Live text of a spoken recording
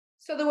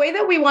So the way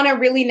that we want to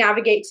really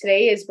navigate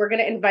today is we're going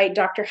to invite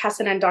Dr.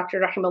 Hassan and Dr.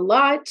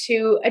 Rahimullah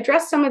to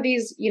address some of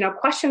these,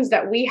 questions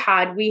that we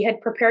had. We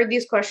had prepared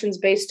these questions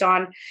based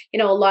on,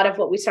 a lot of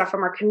what we saw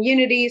from our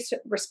communities,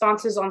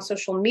 responses on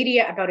social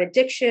media about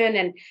addiction.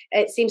 And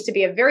it seems to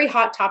be a very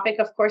hot topic,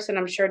 of course, and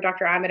I'm sure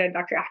Dr. Ahmed and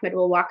Dr. Ahmed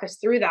will walk us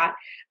through that.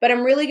 But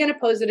I'm really going to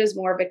pose it as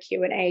more of a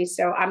Q&A.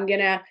 So I'm going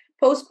to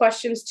pose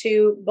questions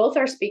to both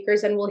our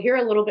speakers, and we'll hear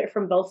a little bit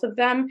from both of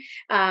them.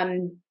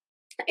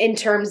 In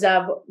terms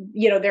of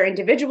their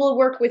individual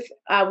work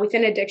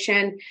within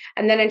addiction,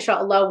 and then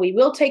inshallah we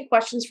will take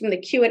questions from the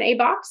Q&A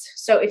box.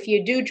 So if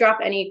you do drop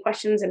any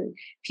questions, and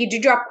if you do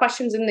drop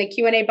questions in the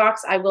Q&A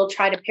box, I will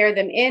try to pair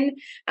them in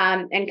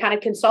and kind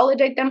of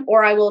consolidate them,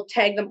 or I will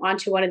tag them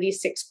onto one of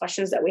these 6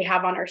 questions that we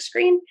have on our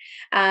screen.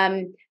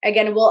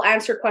 Again, we'll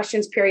answer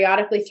questions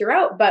periodically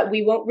throughout, but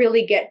we won't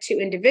really get to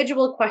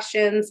individual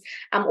questions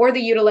or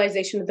the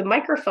utilization of the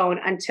microphone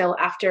until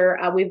after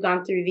we've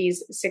gone through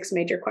these 6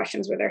 major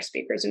questions with our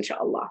speakers,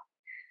 inshallah.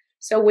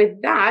 So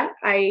with that,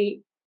 I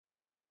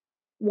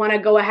want to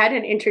go ahead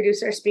and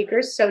introduce our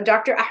speakers. So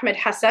Dr. Ahmed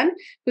Hassan,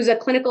 who's a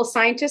clinical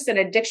scientist and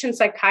addiction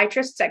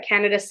psychiatrist at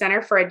Canada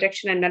Centre for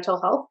Addiction and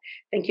Mental Health.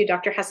 Thank you,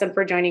 Dr. Hassan,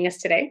 for joining us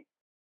today.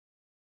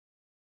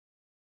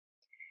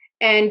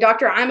 And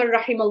Dr. Amer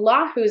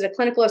Rahemullah, who is a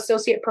clinical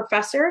associate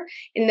professor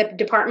in the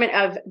Department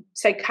of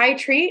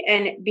Psychiatry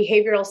and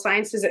Behavioral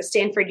Sciences at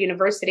Stanford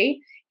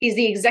University. He's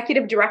the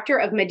executive director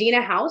of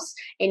Medina House,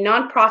 a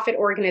nonprofit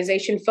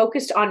organization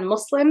focused on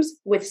Muslims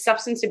with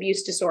substance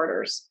abuse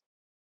disorders.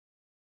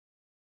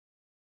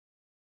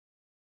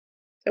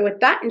 So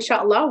with that,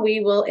 inshallah, we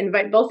will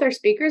invite both our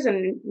speakers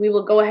and we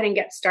will go ahead and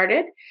get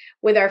started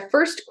with our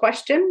first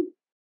question.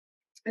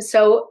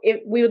 So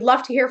we would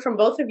love to hear from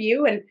both of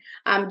you. And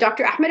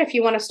Dr. Ahmed, if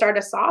you want to start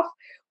us off,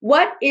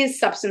 what is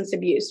substance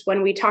abuse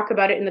when we talk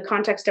about it in the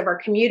context of our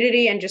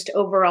community and just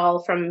overall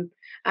from,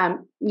 a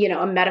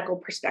medical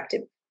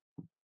perspective?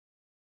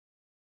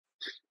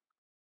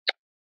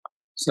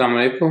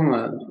 Assalamu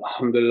alaikum.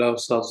 Alhamdulillah,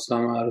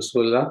 wassalamu ala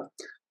Rasulullah.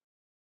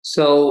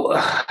 So,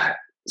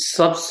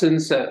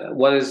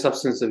 what is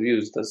substance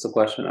abuse? That's the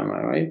question, am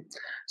I right?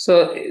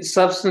 So,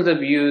 substance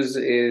abuse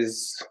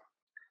is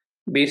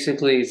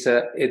basically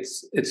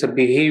it's a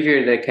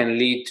behavior that can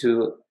lead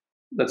to,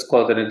 let's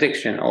call it an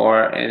addiction,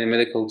 or in a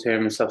medical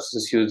term,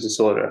 substance use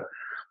disorder,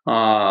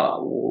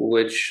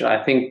 which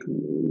I think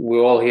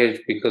we're all here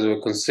because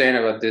we're concerned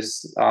about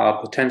this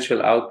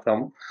potential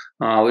outcome,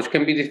 which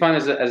can be defined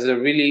as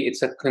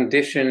it's a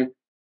condition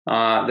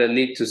that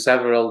lead to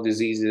several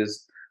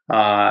diseases.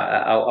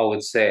 I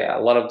would say a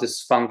lot of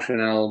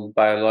dysfunctional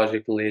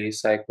biologically,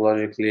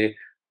 psychologically,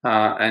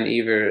 and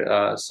even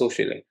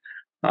socially.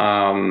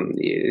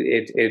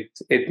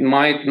 It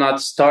might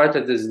not start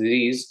as a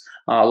disease.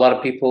 A lot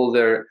of people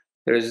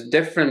there's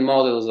different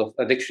models of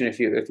addiction.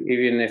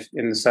 Even if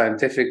in the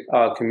scientific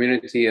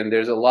community, and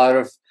there's a lot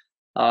of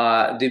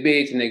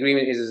debate and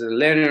agreement: is it a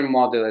learner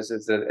model? Is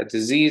it a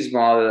disease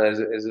model?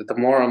 Is it a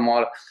moral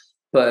model?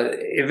 But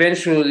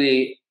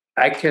eventually,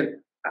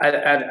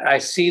 I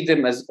see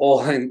them as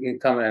all in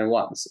common at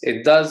once.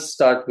 It does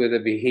start with a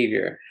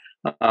behavior,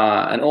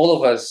 and all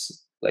of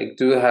us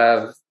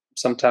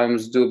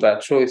sometimes do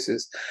bad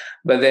choices,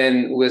 but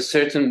then with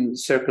certain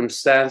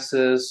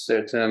circumstances,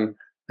 certain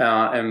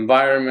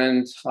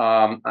environment,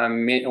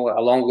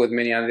 along with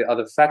many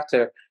other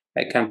factors,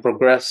 it can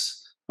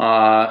progress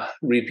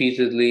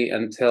repeatedly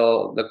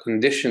until the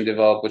condition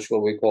develops, which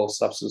what we call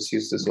substance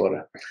use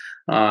disorder.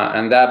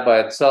 And that by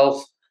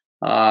itself,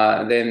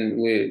 then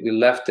we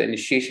left the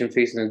initiation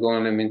phase and go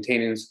on the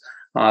maintenance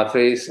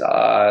phase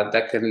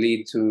that can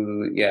lead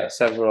to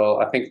several.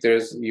 I think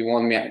you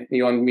want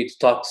me to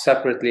talk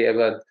separately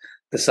about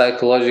the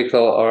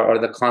psychological or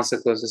the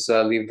consequences, so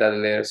I'll leave that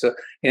later. So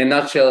in a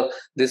nutshell,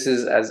 this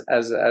is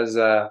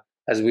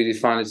as we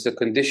define it, it's a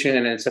condition,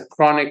 and it's a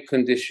chronic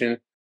condition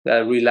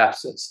that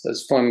relapses.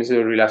 That's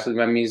formula relapses.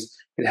 That means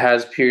it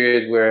has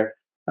period where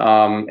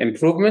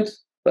improvement,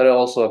 but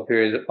also a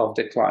period of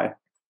decline.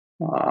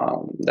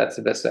 That's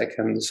the best I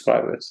can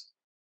describe it.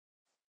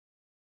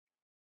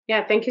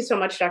 Yeah, thank you so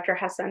much, Dr.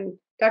 Hassan.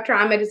 Dr.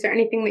 Ahmed, is there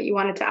anything that you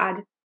wanted to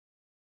add?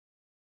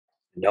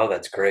 No,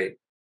 that's great.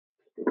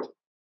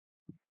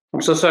 I'm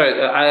so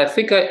sorry. I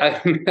think I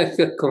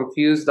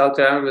confused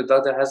Dr. Ahmed with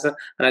Dr. Hassan,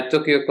 and I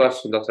took your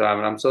question, Dr.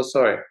 Ahmed. I'm so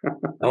sorry.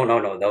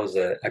 No. That was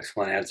an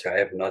excellent answer. I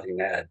have nothing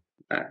to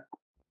add.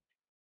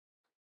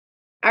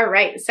 All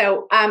right.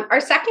 So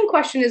our second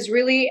question is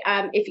really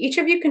if each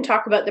of you can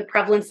talk about the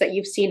prevalence that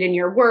you've seen in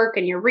your work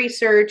and your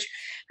research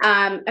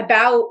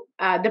about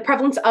the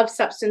prevalence of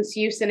substance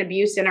use and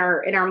abuse in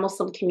our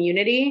Muslim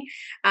community,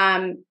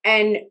 and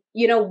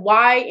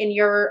why, in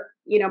your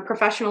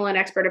professional and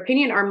expert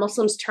opinion, are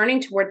Muslims turning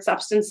towards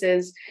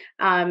substances,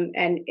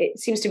 and it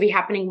seems to be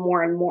happening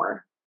more and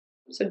more.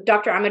 So,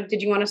 Dr. Ahmed,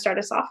 did you want to start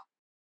us off?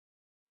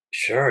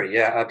 Sure.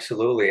 Yeah,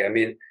 absolutely. I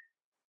mean,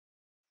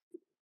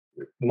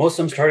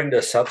 Muslims turning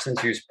to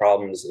substance use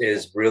problems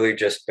is really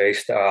just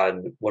based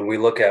on when we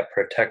look at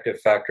protective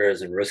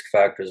factors and risk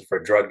factors for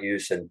drug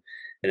use and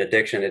in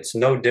addiction, it's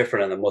no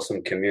different in the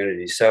Muslim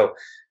community. So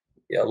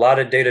a lot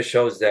of data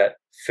shows that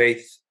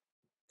faith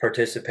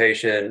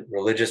participation,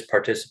 religious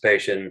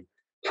participation,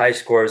 high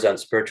scores on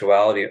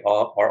spirituality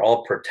are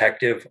all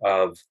protective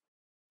of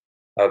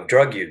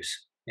drug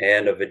use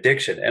and of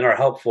addiction, and are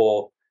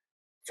helpful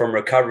from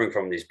recovering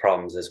from these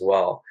problems as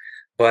well.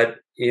 But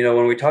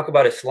when we talk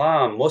about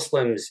Islam,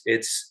 Muslims,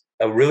 it's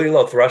a really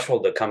low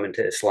threshold to come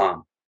into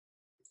Islam.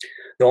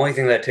 The only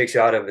thing that takes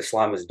you out of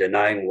Islam is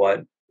denying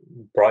what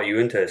brought you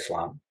into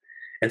Islam.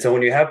 And so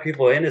when you have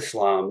people in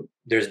Islam,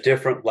 there's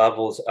different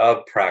levels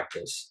of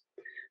practice.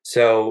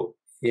 So,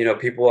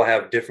 people will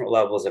have different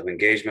levels of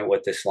engagement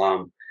with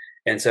Islam.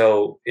 And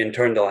so in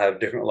turn, they'll have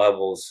different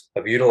levels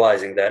of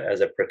utilizing that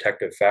as a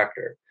protective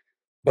factor.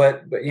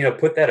 But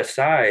put that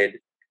aside,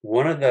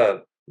 one of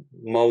the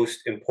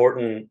most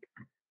important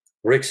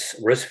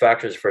risk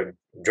factors for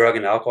drug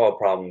and alcohol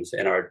problems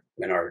in our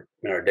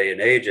day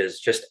and age is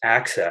just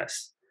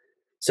access.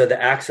 So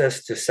the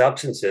access to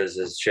substances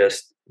is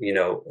just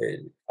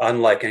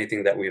unlike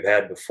anything that we've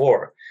had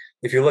before.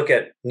 If you look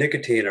at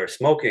nicotine or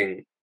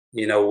smoking,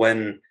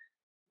 when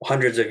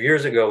hundreds of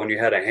years ago, when you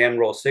had a hand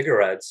roll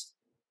cigarettes,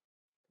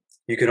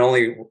 you could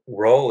only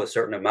roll a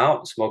certain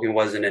amount. Smoking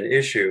wasn't an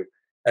issue,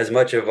 as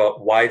much of a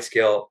wide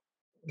scale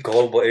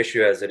global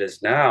issue as it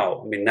is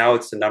now. I mean, now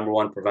it's the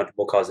 #1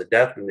 preventable cause of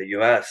death in the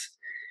US.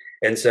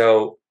 And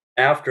so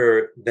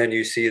after then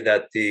you see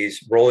that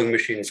these rolling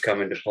machines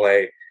come into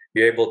play,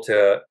 you're able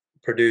to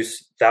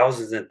produce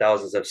thousands and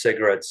thousands of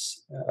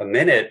cigarettes a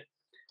minute.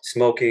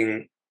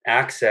 Smoking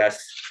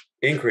access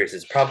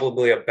increases.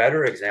 Probably a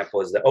better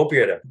example is the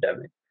opioid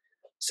epidemic.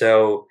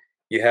 So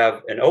you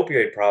have an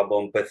opioid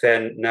problem, but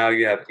then now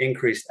you have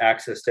increased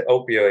access to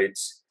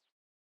opioids.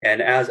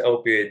 And as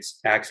opioids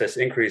access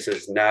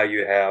increases, now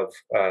you have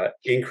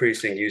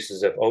increasing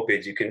uses of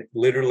opioids. You can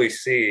literally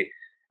see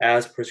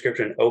as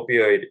prescription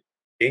opioid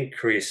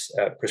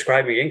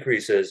prescribing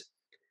increases,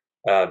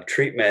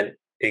 treatment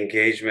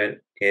engagement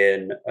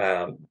in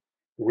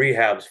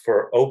rehabs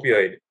for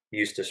opioid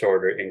use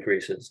disorder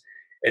increases,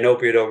 and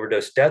opioid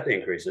overdose death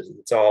increases.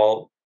 It's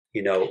all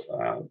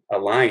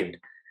aligned,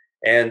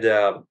 and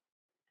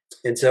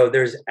so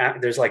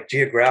there's like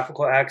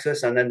geographical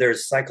access, and then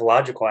there's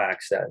psychological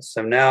access.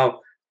 So now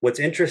what's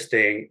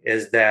interesting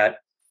is that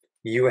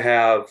you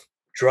have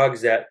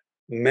drugs that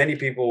many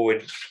people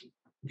would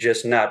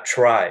just not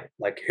try,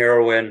 like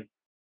heroin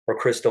or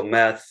crystal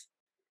meth,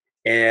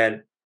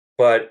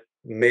 but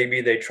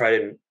maybe they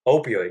tried an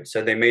opioid.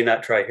 So they may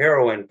not try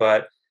heroin,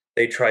 but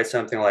they tried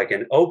something like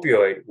an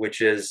opioid,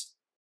 which is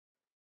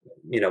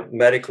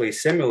medically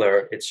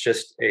similar. It's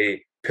just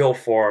a pill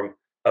form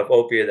of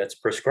opiate that's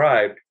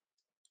prescribed.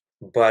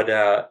 But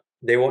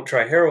they won't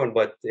try heroin,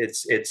 but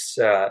it's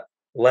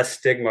less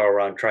stigma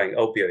around trying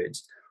opioids.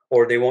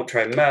 Or they won't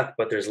try meth,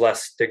 but there's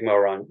less stigma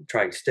around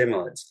trying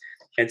stimulants.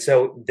 And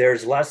so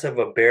there's less of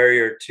a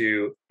barrier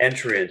to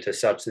entry into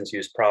substance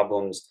use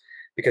problems,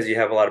 because you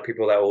have a lot of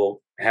people that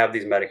will have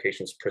these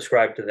medications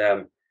prescribed to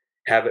them,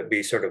 have it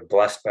be sort of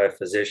blessed by a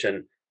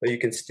physician, but you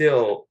can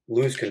still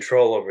lose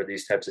control over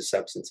these types of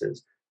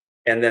substances.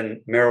 And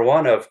then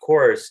marijuana, of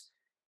course,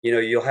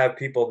 you'll have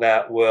people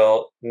that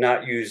will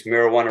not use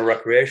marijuana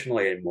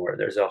recreationally anymore.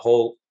 There's a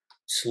whole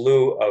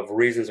slew of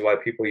reasons why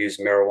people use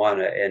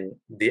marijuana, and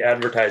the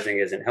advertising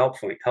isn't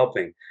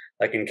helping.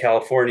 Like in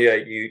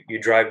California, you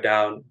drive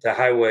down the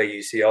highway,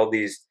 you see all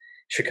these,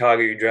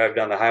 Chicago, you drive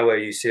down the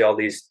highway, you see all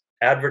these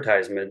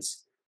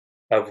advertisements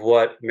of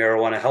what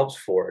marijuana helps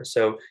for.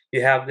 So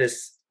you have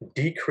this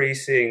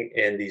decreasing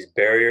in these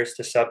barriers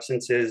to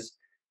substances.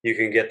 You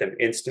can get them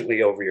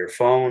instantly over your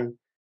phone.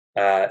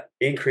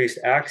 Increased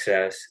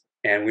access,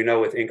 and we know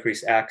with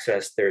increased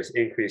access there's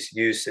increased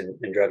use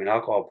in drug and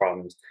alcohol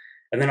problems.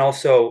 And then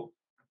also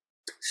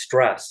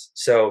stress.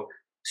 So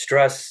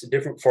stress,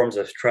 different forms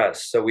of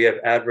stress. So we have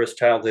adverse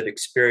childhood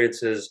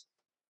experiences.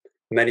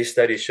 Many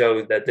studies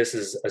show that this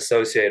is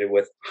associated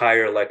with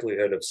higher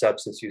likelihood of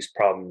substance use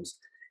problems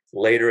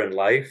later in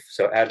life.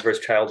 So adverse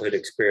childhood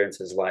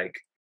experiences like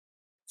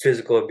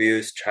physical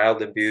abuse,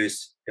 child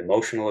abuse,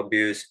 emotional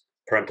abuse,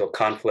 parental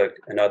conflict,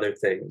 and other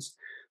things.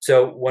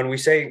 So when we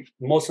say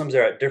Muslims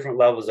are at different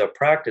levels of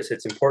practice,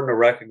 it's important to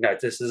recognize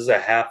this is a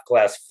half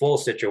glass full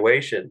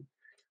situation.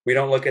 We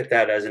don't look at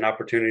that as an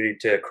opportunity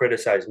to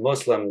criticize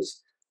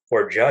Muslims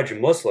or judge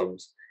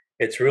Muslims.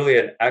 It's really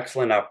an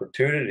excellent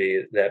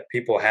opportunity that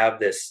people have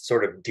this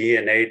sort of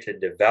DNA to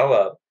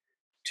develop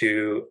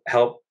to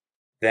help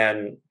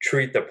then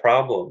treat the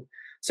problem.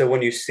 So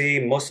when you see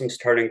Muslims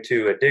turning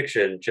to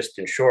addiction, just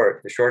in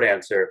short, the short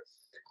answer,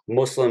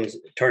 Muslims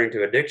turning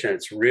to addiction,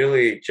 it's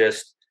really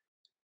just,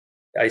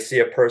 I see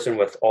a person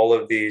with all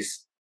of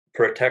these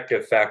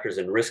protective factors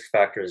and risk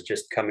factors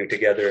just coming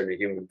together in a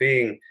human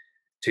being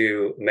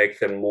to make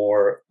them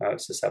more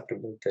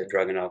susceptible to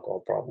drug and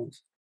alcohol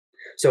problems.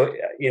 So,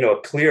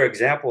 a clear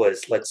example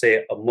is, let's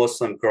say, a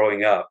Muslim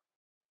growing up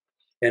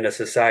in a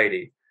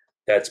society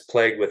that's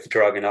plagued with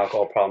drug and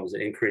alcohol problems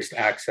and increased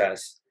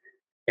access,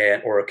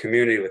 or a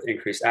community with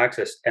increased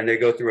access, and they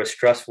go through a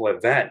stressful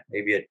event,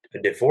 maybe a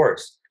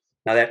divorce,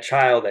 Now that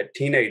child, that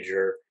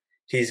teenager,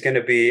 he's going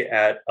to be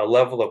at a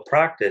level of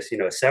practice. A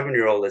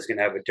 7-year-old is going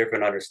to have a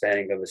different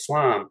understanding of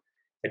Islam,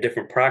 a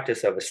different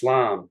practice of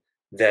Islam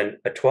than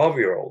a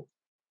 12-year-old,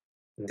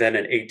 than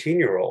an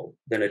 18-year-old,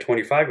 than a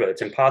 25-year-old.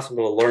 It's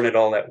impossible to learn it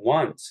all at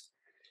once.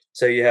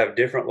 So you have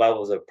different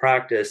levels of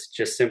practice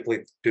just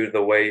simply due to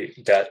the way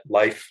that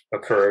life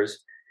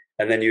occurs.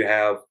 And then you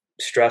have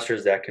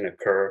stressors that can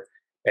occur.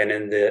 And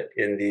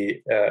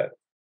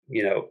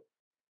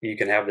you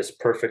can have this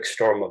perfect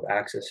storm of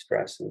access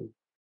stress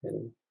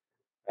and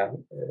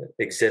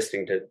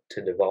existing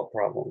to develop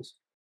problems.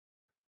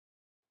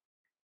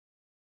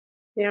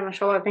 Yeah,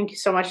 mashallah. Thank you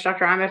so much,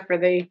 Dr. Ahmed, for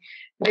the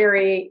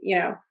very,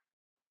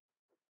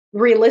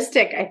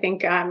 realistic, I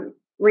think,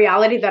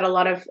 reality that a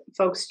lot of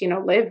folks,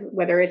 live,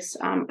 whether it's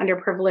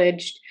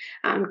underprivileged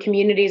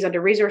communities,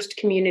 under-resourced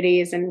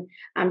communities, and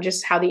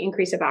just how the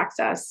increase of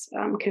access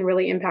can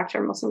really impact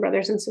our Muslim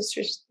brothers and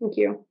sisters. Thank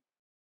you.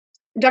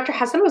 Dr.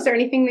 Hassan, was there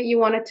anything that you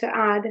wanted to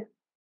add?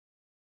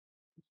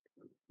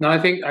 No, I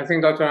think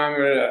Dr.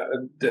 Amer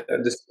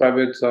described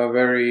it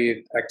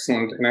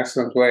an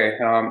excellent way.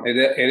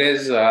 It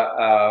is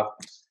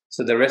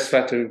so the risk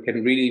factor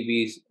can really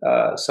be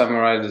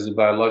summarized as a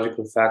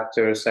biological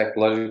factor,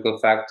 psychological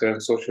factor,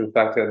 and social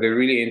factor. They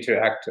really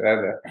interact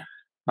together.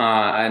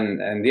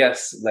 And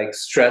yes, like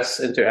stress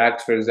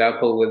interacts, for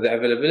example, with the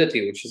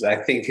availability, which is, I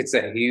think it's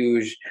a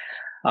huge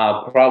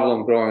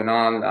problem going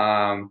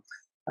on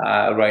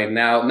right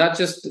now. Not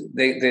just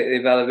the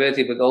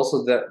availability, but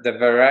also the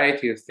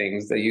variety of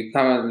things that you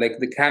come, like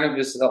the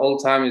cannabis all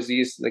the time is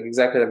used, like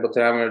exactly like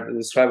Dr. Amer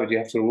described it. You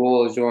have to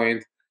roll a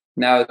joint.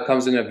 Now it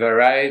comes in a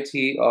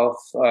variety of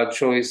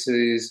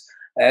choices,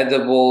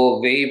 edible,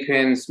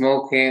 vaping,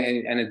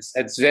 smoking, and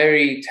it's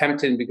very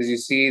tempting because you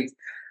see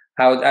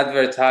how it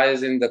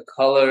advertising the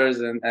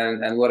colors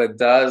and what it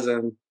does,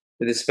 and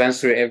the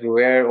dispensary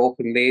everywhere,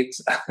 open late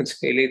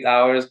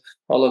hours,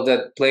 all of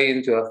that play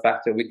into a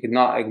factor. We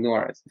cannot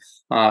ignore it.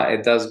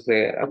 It does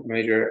play a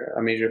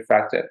major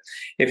factor.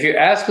 If you're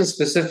asking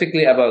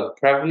specifically about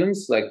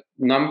prevalence, like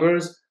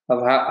numbers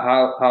of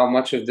how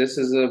much of this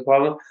is a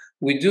problem,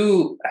 we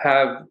do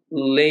have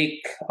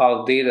lake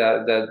of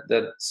data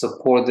that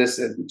support this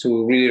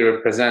to really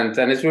represent,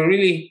 and it will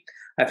really,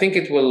 I think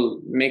it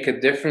will make a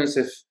difference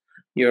if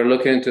you're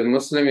looking into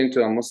Muslim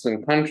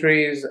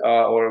countries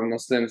or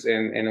Muslims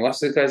in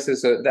Western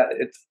countries. So that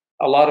it's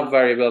a lot of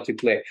variability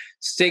play.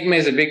 Stigma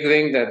is a big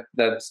thing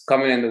that's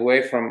coming in the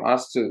way from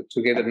us to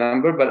get a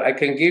number, but I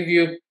can give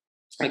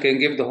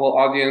the whole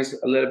audience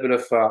a little bit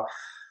of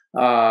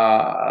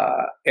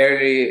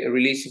early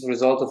release of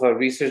result of our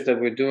research that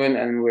we're doing,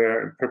 and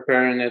we're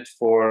preparing it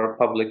for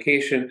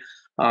publication.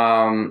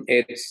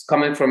 It's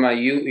coming from a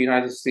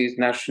United States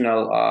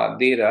national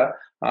data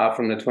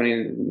from the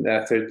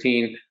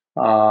 2013.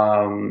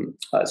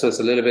 So it's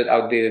a little bit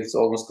outdated. It's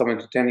almost coming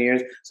to 10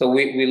 years. So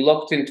we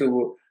looked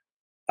into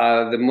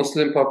the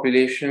Muslim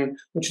population,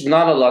 which is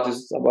not a lot,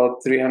 it's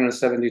about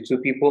 372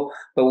 people,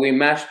 but we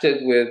matched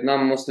it with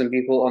non-Muslim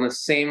people on the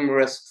same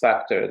risk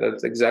factor.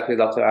 That's exactly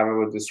Dr. Amer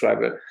would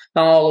describe it.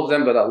 Not all of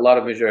them, but a lot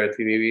of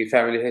majority, maybe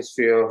family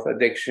history of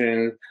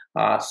addiction,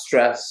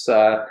 stress,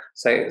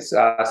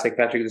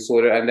 psychiatric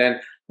disorder. And then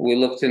we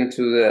looked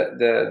into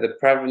the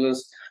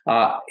prevalence.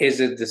 Is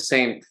it the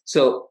same?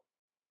 So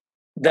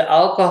the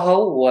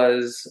alcohol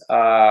was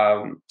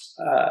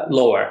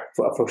lower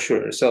for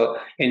sure. So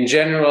in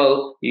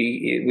general,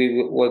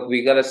 what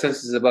we got a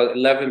sense is about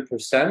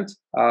 11%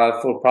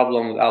 for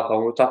problem with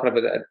alcohol. We're talking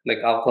about like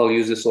alcohol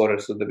use disorder,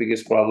 so the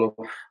biggest problem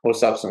or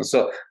substance.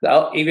 So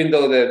even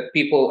though the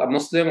people,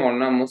 Muslim or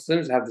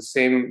non-Muslims, have the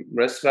same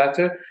risk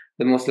factor,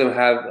 the Muslim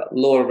have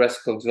lower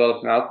risk of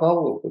developing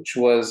alcohol, which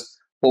was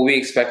what we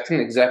expected.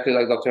 Exactly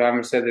like Dr.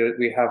 Amer said,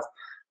 we have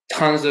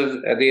tons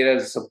of data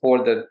to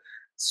support that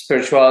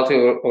spirituality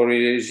or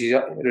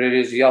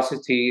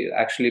religiosity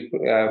actually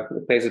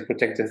plays a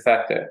protective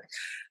factor.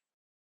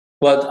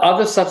 But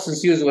other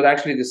substance use was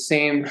actually the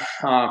same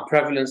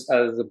prevalence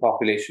as the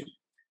population.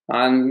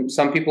 And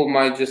some people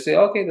might just say,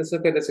 okay,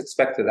 that's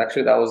expected.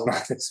 Actually, that was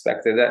not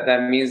expected.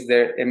 That means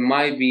it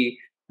might be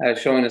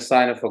showing a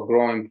sign of a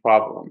growing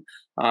problem.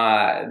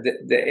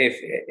 If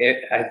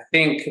I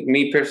think,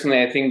 me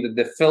personally, I think that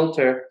the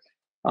filter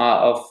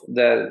of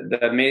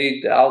the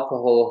made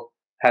alcohol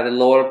had a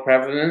lower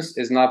prevalence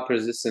is not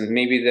persistent.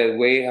 Maybe the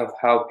way of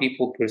how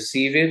people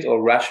perceive it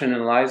or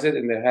rationalize it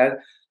in their head,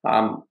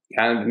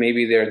 and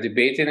maybe they're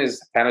debating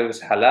is cannabis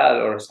halal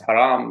or is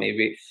haram.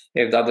 Maybe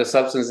if the other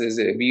substance is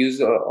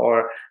abused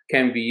or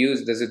can be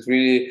used, does it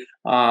really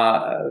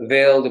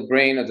veil the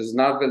brain or does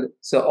not?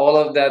 So all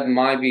of that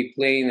might be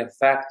playing the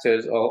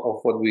factors of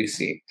what we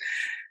see.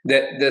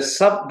 The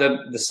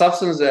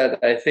substance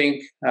that I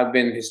think have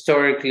been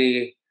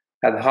historically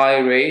at high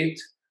rate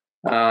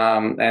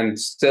and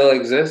still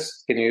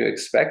exist. Can you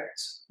expect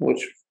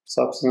which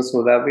substance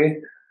would that be?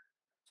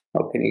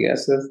 How can you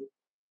guess it?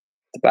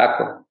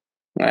 Tobacco.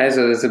 Right,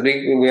 so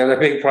we have a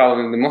big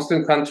problem in the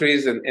Muslim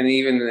countries and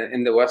even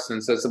in the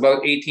Western. So it's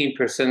about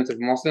 18% of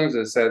Muslims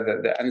that said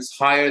that, and it's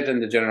higher than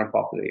the general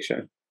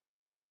population.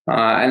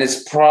 And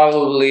it's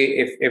probably,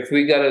 if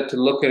we got to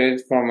look at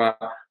it from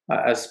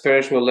a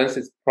spiritual lens,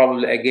 it's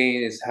probably,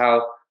 again, is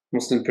how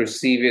Muslims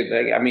perceive it.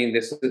 Like, I mean,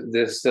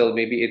 there's still,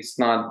 maybe it's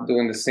not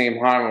doing the same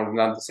harm or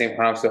not the same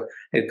harm, so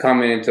it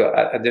coming into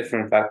a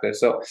different factor.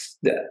 So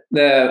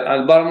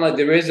the bottom line,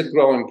 there is a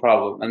growing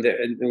problem, and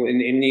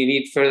you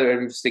need further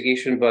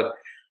investigation, but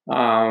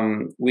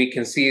we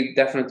can see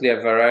definitely a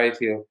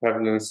variety of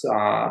prevalence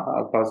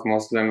across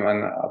Muslim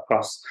and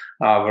across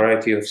a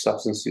variety of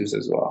substance use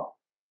as well.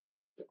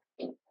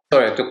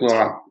 Sorry, I took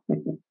long.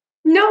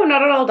 No,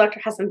 not at all, Dr.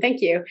 Hassan.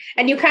 Thank you.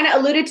 And you kind of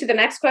alluded to the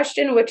next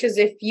question, which is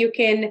if you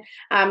can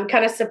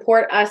kind of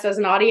support us as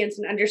an audience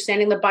in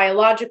understanding the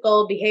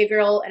biological,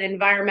 behavioral, and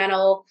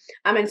environmental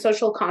and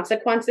social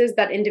consequences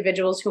that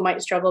individuals who might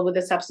struggle with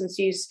a substance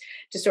use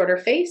disorder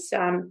face.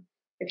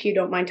 If you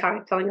don't mind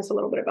telling us a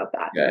little bit about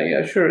that.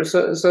 Yeah, sure.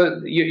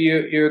 So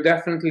you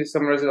definitely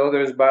summarized it.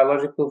 There's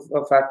biological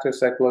factors,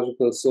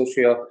 psychological,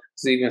 social,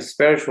 even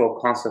spiritual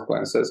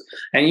consequences.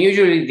 And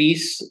usually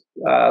these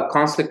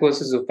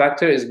consequences of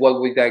factor is what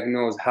we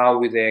diagnose, how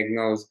we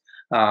diagnose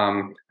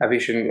a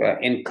patient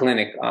in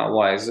clinic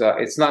wise.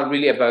 It's not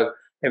really about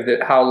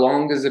how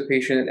long is the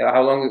patient,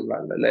 how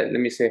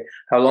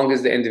long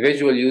is the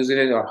individual using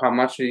it or how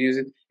much they use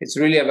it. It's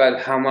really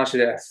about how much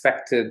it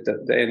affected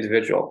the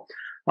individual.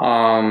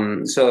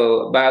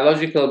 So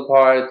biological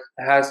part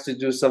has to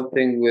do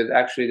something with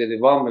actually the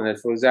development.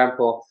 For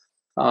example,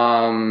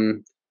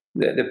 the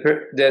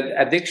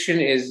addiction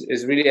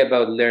is really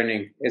about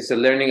learning. It's a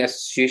learning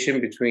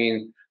association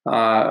between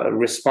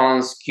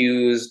response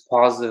cues,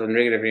 positive and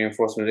negative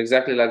reinforcement.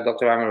 Exactly like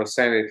Dr. Amer was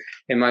saying,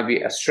 it might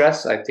be a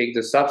stress. I take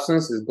the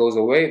substance, it goes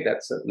away.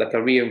 That's like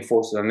a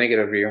reinforcement, a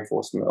negative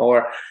reinforcement.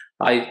 Or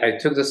I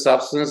took the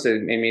substance,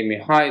 it made me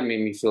high, it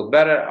made me feel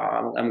better.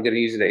 I'm going to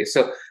use it.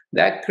 So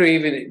that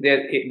craving,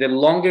 the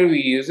longer we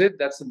use it,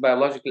 that's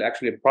biologically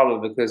actually a problem,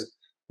 because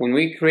when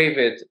we crave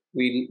it,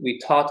 we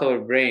taught our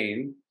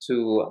brain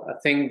to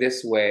think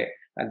this way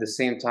at the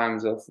same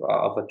times of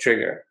a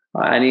trigger.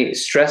 Any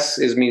stress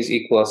means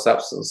equal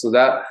substance. So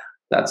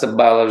that's a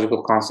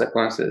biological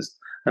consequences.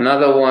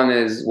 Another one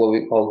is what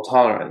we call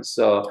tolerance.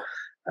 So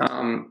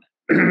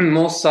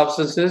most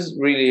substances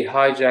really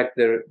hijack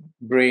their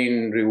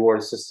brain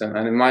reward system,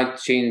 and it might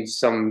change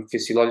some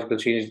physiological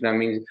changes. That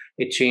means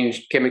it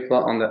changed chemical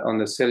on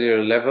the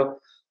cellular level,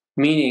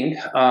 meaning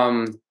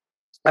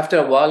after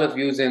a while of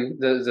using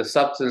the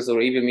substance,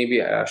 or even maybe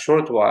a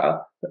short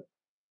while.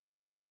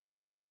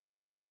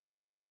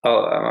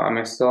 Oh, am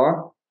I still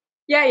on?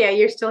 Yeah,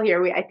 you're still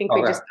here. I think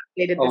we just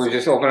updated this. Oh, we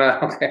just opened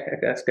it. Okay,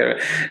 that's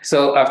good.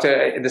 So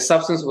after the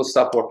substance will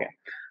stop working,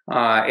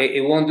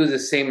 it won't do the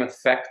same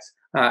effect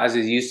as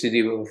it used to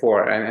do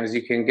before. And as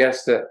you can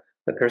guess, the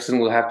person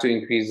will have to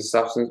increase the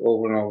substance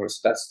over and over. So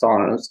that's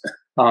tolerance.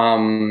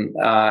 And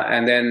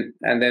then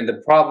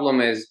the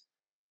problem is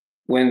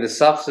when the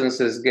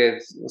substances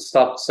get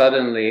stopped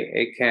suddenly,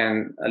 it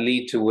can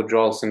lead to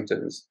withdrawal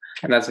symptoms.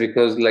 And that's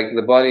because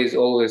the body is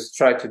always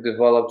trying to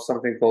develop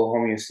something called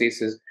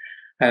homeostasis.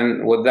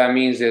 And what that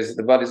means is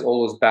the body is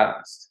always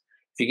balanced.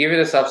 If you give it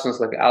a substance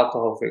like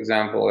alcohol, for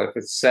example, if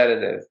it's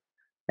sedative,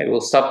 it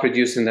will stop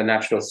producing the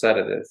natural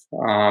sedative.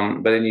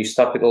 But then you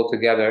stop it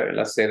altogether.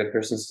 Let's say the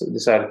person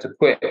decided to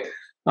quit.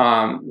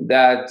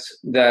 That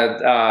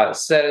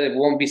sedative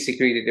won't be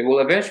secreted. It will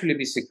eventually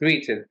be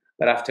secreted,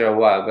 but after a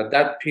while. But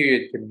that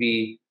period could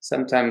be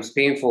sometimes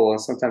painful and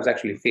sometimes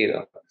actually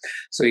fatal.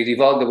 So you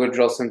develop the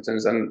withdrawal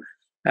symptoms,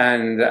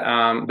 and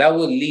that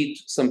will lead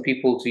some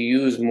people to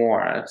use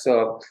more.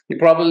 So you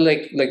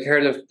probably like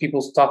heard of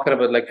people talking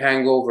about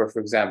hangover, for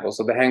example.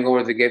 So the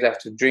hangover they get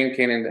after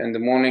drinking in the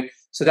morning.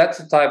 So that's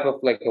a type of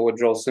a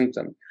withdrawal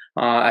symptom.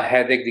 A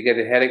headache, they get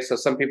a headache. So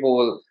some people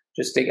will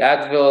just take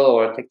Advil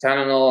or take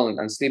Tylenol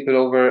and sleep it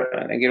over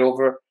and get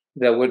over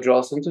the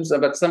withdrawal symptoms.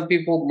 But some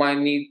people might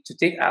need to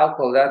take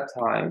alcohol that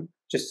time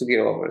just to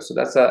get over. So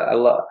that's a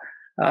lot.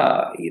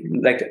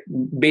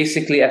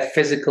 Basically a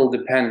physical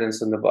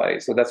dependence on the body.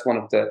 So that's one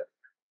of the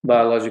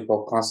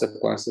biological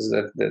consequences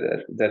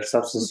that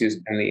substance use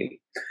can lead.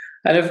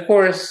 And of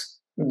course,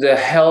 the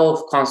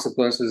health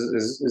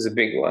consequences is a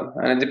big one.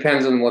 And it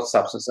depends on what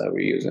substance that we're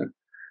using.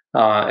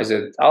 Is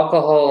it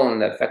alcohol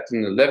and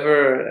affecting the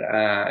liver?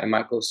 It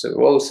might cause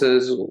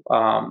cirrhosis.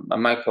 It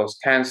might cause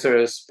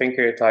cancers,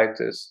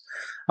 pancreatitis.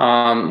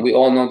 We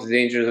all know the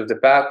dangers of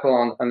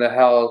tobacco on the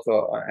health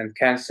and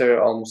cancer,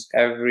 almost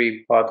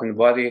every part in the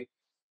body.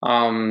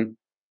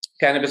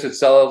 Cannabis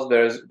itself,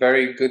 there's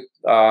very good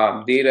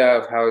data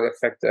of how it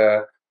affects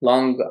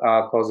lung,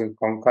 causing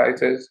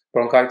bronchitis,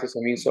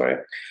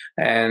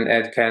 and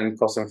it can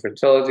cause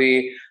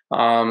infertility.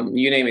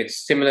 You name it,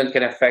 stimulant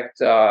can affect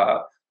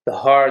the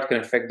heart, can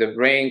affect the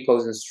brain,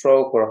 causing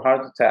stroke or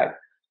heart attack.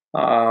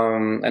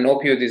 And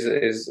opioid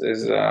is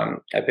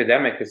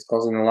epidemic. It's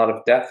causing a lot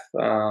of death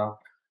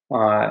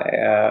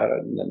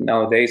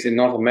nowadays in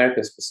North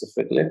America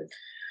specifically.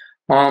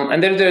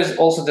 And then there's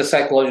also the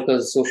psychological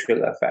and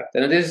social effect.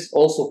 And it is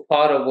also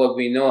part of what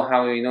we know,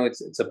 how we know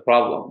it's a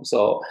problem.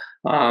 So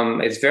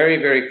it's very,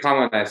 very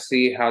common. I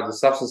see how the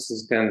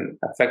substances can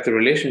affect the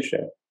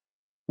relationship.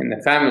 in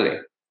the family,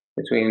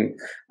 between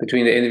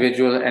the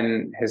individual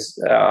and his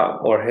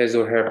or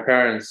her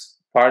parents,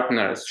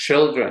 partners,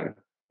 children,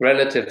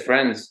 relatives,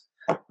 friends.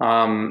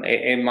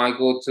 It might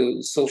go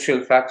to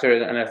social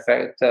factors and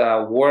affect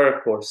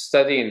work or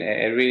studying.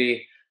 It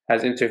really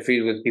has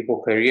interfered with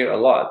people's career a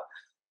lot.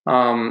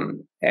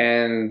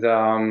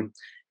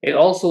 It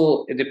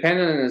also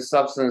depended on the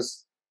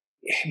substance,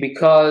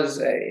 because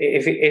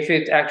if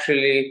it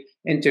actually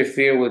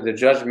interfere with the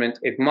judgment,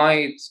 it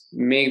might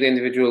make the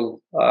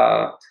individual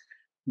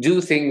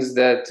do things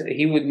that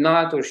he would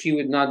not or she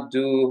would not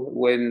do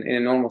when in a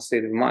normal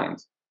state of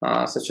mind,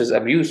 such as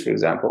abuse, for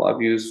example,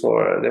 abuse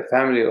for their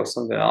family or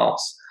something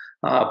else.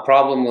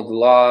 Problem with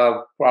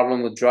law,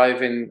 problem with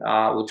driving,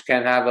 which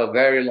can have a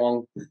very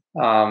long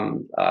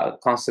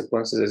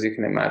consequences, as you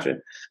can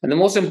imagine. And the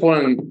most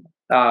important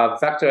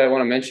factor I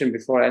want to mention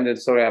before I end it,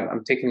 sorry,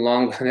 I'm taking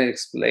long and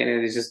explaining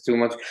it, it's just too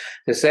much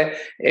to say,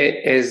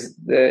 it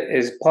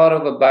is part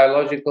of a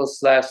biological /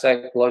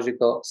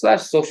 psychological /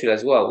 social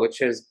as well,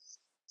 which is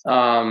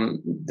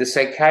the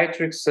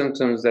psychiatric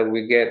symptoms that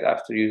we get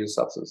after using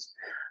substance.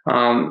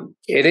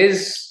 It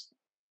is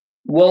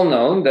well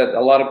known that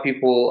a lot of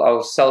people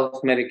are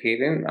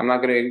self-medicating. I'm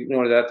not going to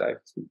ignore that.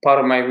 Part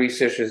of my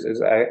research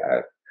is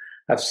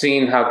I've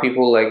seen how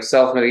people like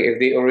self-medicate if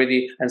they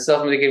already, and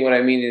self-medicate, what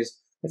I mean is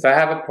if I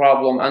have a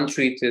problem,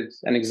 untreated,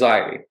 and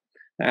anxiety,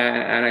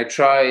 and I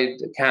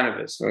tried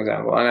cannabis, for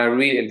example, and I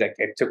read it, like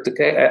I took the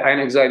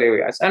anxiety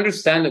away, it's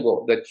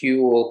understandable that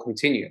you will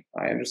continue.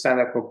 I understand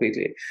that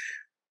completely.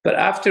 But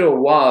after a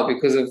while,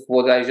 because of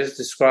what I just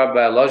described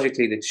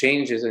biologically, the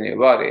changes in your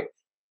body,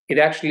 it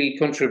actually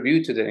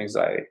contributes to the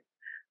anxiety.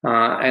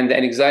 And the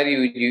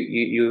anxiety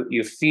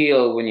you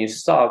feel when you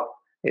stop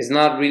is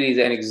not really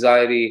the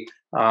anxiety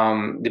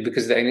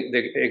because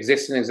the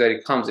existing anxiety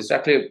comes. It's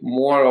actually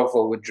more of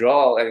a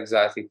withdrawal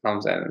anxiety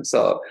comes in.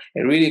 So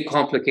it really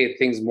complicates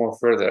things more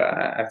further.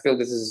 I feel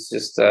this is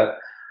just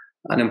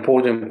an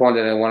important point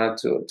that I wanted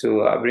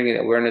to bring in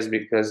awareness,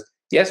 because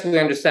yes, we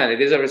understand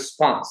it is a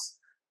response,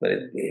 but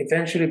it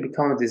eventually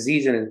becomes a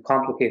disease and it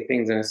complicates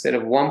things. And instead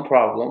of one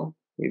problem,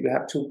 we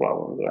have two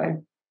problems, right?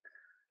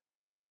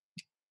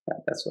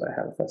 That's what I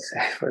have to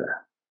say for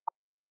that.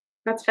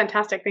 That's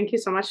fantastic. Thank you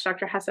so much,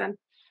 Dr. Hassan.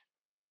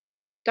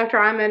 Dr.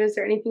 Ahmed, is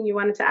there anything you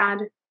wanted to add?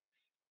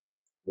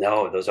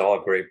 No, those are all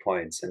great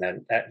points. And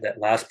that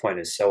last point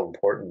is so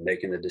important,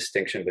 making the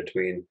distinction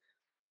between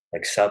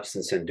like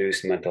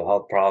substance-induced mental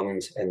health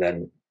problems and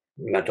then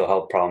mental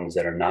health problems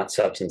that are not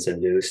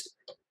substance-induced.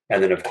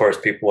 And then, of course,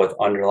 people with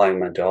underlying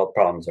mental health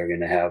problems are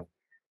going to have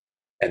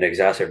an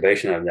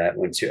exacerbation of that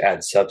once you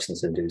add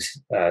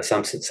substance-induced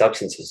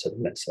substances to the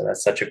mix. So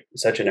that's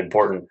such an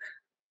important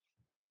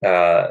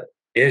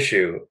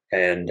issue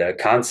and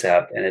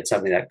concept, and it's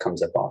something that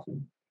comes up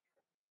often.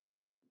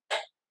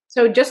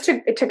 So just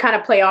to kind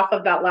of play off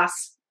of that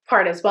last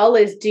part as well,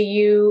 is do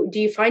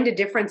you find a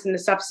difference in the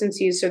substance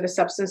use or the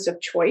substance of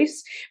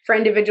choice for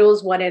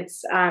individuals when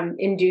it's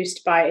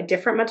induced by a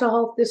different mental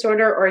health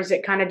disorder, or is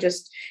it kind of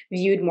just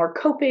viewed more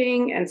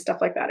coping and stuff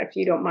like that? If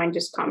you don't mind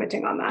just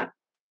commenting on that.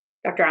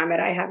 Dr. Ahmed,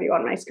 I have you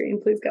on my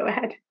screen. Please go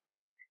ahead.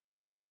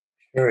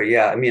 Sure.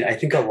 Yeah. I mean, I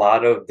think a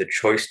lot of the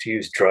choice to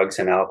use drugs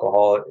and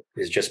alcohol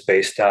is just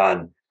based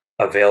on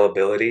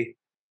availability,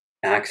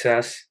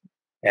 access,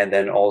 and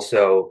then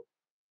also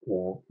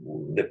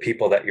the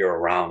people that you're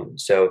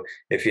around. So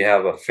if you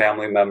have a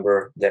family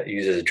member that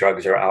uses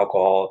drugs or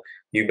alcohol,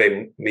 you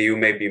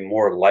may be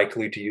more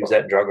likely to use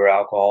that drug or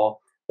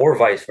alcohol, or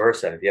vice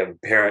versa. If you have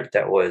a parent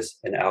that was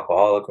an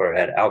alcoholic or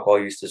had alcohol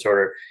use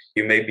disorder,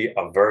 you may be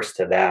averse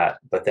to that,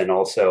 but then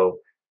also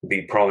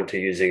be prone to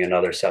using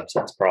another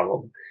substance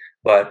problem.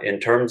 But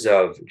in terms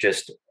of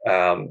just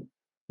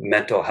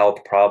mental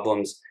health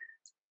problems,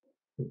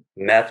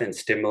 meth and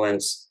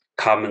stimulants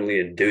commonly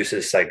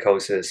induces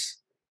psychosis.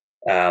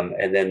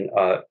 And then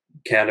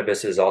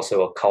cannabis is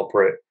also a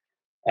culprit.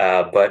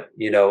 But,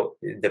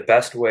 the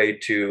best way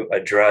to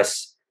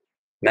address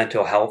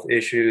mental health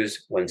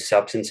issues when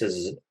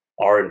substances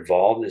are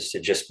involved is to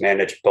just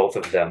manage both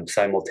of them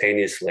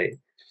simultaneously.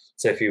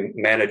 So if you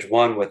manage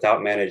one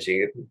without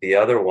managing the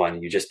other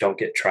one, you just don't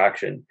get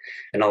traction.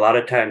 And a lot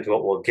of times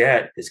what we'll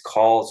get is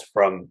calls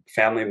from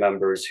family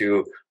members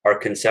who are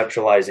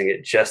conceptualizing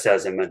it just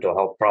as a mental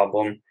health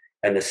problem,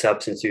 and the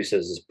substance use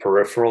is a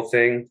peripheral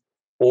thing,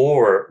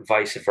 or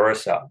vice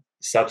versa.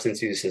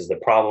 Substance use is the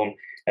problem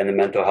and the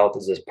mental health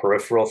is this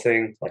peripheral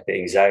thing, like the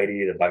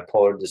anxiety, the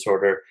bipolar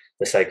disorder,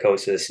 the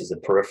psychosis is the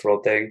peripheral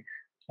thing.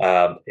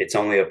 It's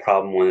only a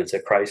problem when it's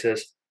a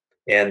crisis.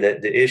 And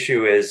the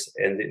issue is,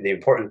 and the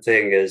important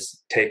thing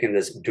is taking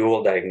this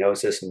dual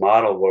diagnosis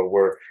model where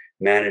we're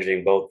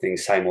managing both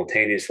things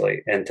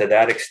simultaneously. And to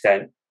that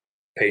extent,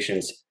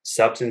 patients'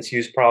 substance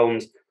use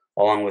problems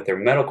along with their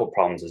medical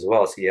problems as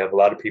well. So you have a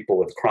lot of people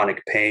with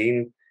chronic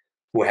pain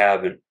who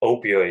have an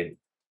opioid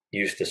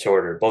use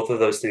disorder. Both of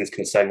those things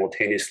can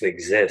simultaneously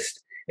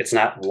exist. It's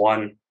not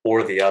one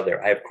or the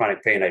other. I have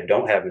chronic pain. I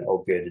don't have an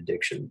opioid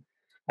addiction.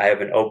 I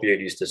have an opioid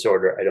use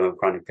disorder. I don't have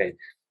chronic pain.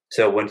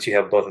 So once you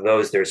have both of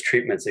those, there's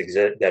treatments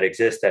that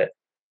exist that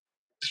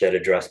that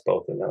address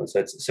both of those.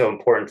 It's so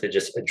important to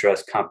just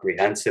address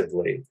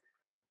comprehensively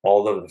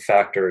all of the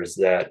factors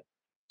that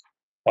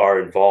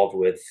are involved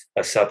with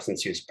a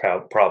substance use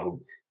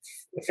problem.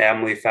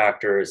 Family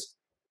factors,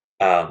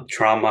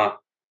 trauma,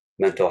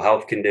 mental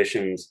health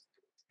conditions,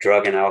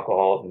 drug and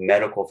alcohol,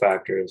 medical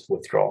factors,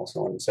 withdrawal,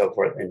 so on and so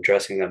forth, and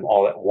addressing them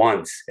all at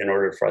once in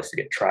order for us to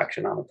get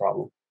traction on the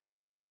problem.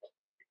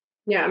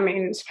 Yeah, I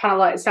mean,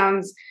 subhanAllah, it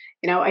sounds,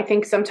 I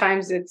think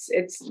sometimes it's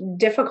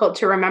difficult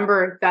to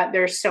remember that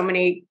there's so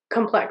many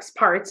complex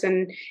parts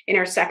and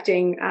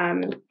intersecting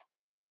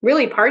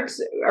really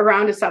parts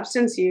around a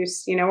substance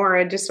use, or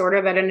a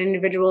disorder that an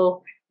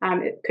individual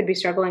could be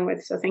struggling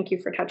with. So thank you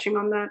for touching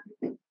on that.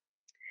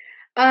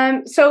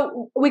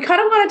 So we kind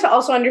of wanted to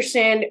also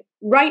understand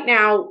right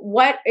now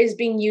what is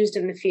being used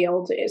in the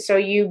field. So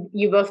you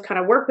both kind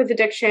of work with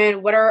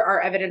addiction. What are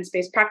our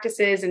evidence-based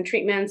practices and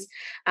treatments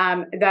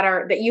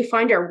that you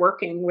find are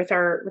working with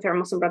our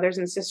Muslim brothers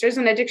and sisters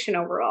in addiction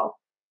overall?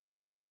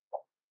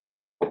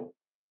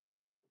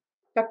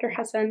 Dr.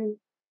 Hassan,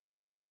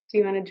 do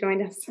you want to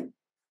join us?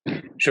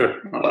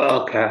 Sure.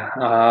 Okay.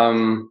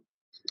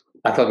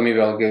 I thought maybe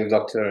I'll give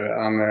Dr.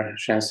 Amer a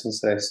chance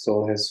since I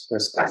stole his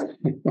first question.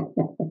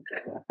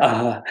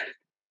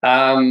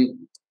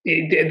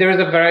 There's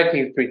a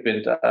variety of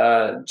treatment,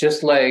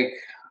 just like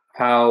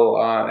how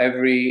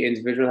every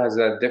individual has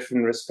a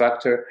different risk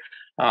factor.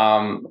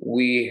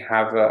 We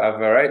have a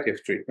variety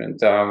of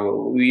treatment.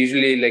 We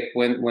usually, like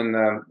when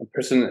a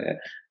person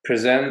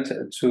present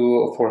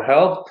for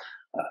help,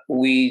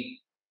 we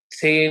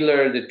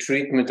tailor the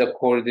treatment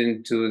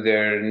according to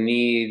their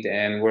need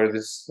and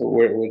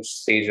which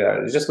stage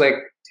are. It's just like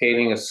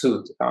tailoring a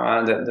suit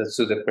that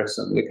suit the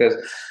person, because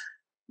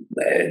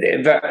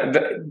if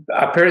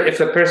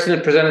a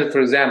person presented,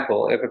 for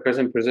example, if a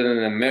person presented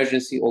an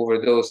emergency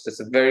overdose, that's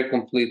a very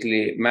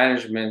completely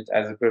management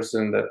as a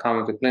person that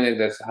comes to clinic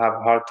that have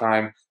a hard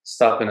time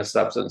stopping a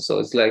substance. So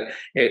it's like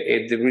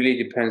it really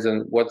depends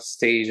on what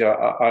stage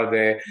are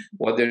they,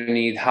 what they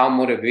need, how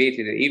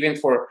motivated. Even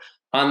for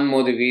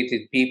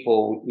unmotivated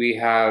people, we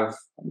can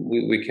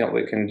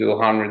do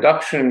harm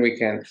reduction. We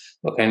can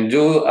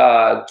do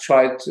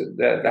try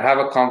to have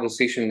a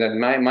conversation that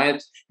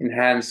might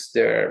enhance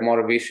their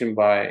motivation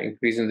by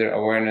increasing their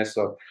awareness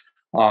of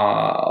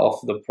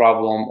the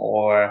problem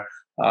or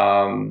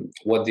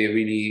what they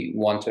really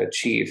want to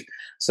achieve.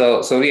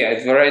 So yeah,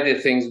 it's a variety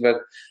of things,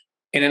 but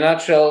in a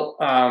nutshell,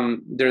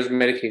 there's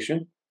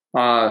medication.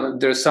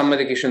 There's some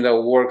medication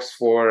that works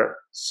for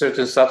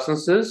certain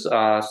substances,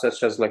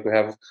 such as like we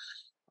have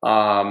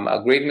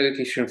a great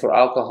medication for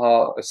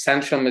alcohol,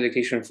 essential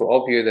medication for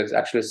opioid that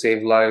actually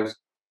save lives.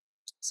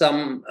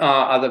 Some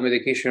other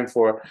medication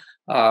for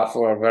a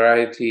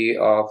variety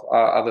of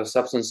other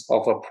substance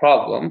of a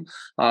problem.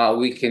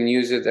 We can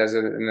use it as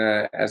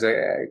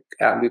a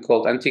we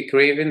call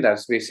anti-craving.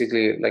 That's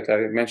basically, like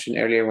I mentioned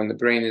earlier, when the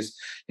brain is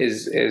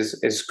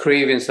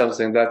craving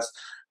something, that's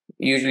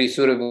usually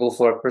suitable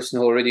for a person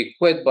who already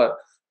quit but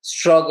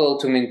struggle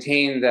to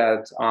maintain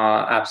that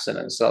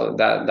abstinence. So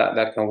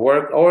that can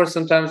work. Or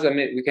sometimes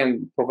we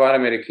can provide a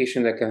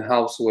medication that can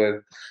help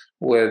with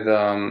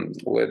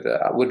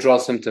withdrawal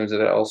symptoms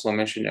that I also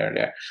mentioned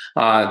earlier.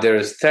 There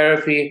is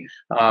therapy,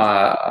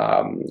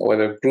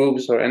 whether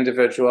groups or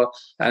individual,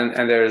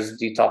 and there's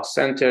detox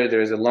center.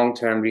 There is a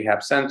long-term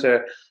rehab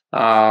center.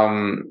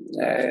 We're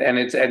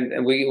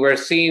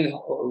seeing,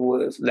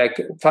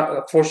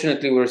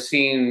 fortunately, we're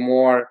seeing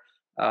more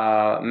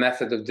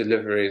method of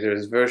delivery.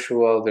 There's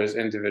virtual, there's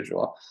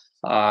individual.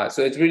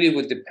 So it really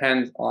would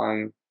depend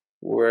on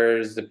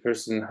where's the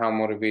person, how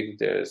motivated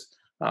there is.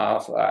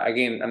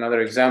 Again,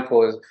 another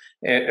example is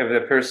if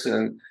the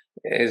person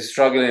is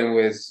struggling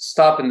with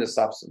stopping the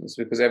substance,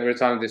 because every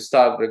time they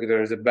stop,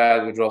 there is a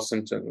bad withdrawal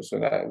symptom. So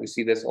that we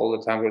see this all the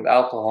time with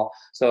alcohol.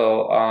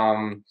 So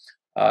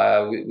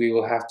we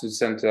will have to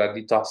send to a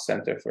detox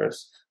center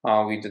first.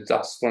 We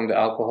detox from the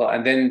alcohol,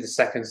 and then the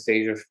second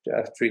stage of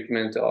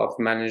treatment, of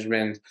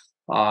management.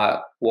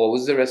 What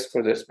was the risk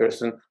for this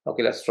person?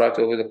 Okay, let's try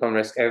to overcome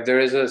risk. If there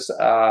is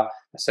a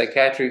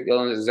psychiatric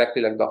illness,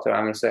 exactly like Dr.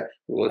 Amer said,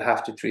 we will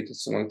have to treat it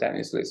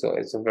simultaneously. So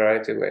it's a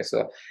variety of ways.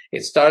 So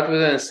it starts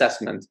with an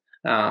assessment,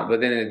 but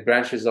then it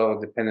branches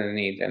out depending on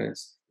need, and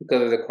it's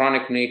because of the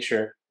chronic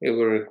nature, it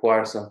will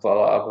require some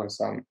follow-up and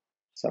some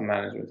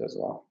management as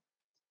well.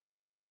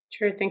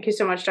 Sure. Thank you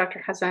so much, Dr.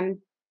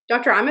 Hassan.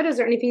 Dr. Ahmed, is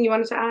there anything you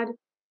wanted to add?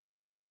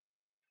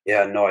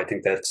 Yeah, no, I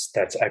think that's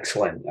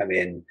excellent. I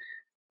mean,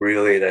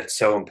 really, that's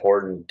so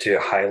important to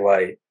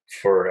highlight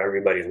for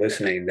everybody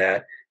listening,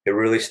 that it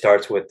really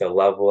starts with the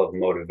level of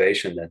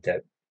motivation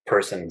that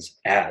person's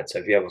at. So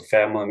if you have a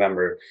family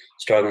member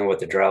struggling with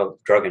the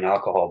drug and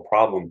alcohol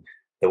problem,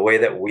 the way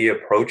that we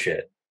approach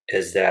it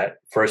is that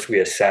first we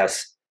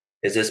assess,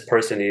 is this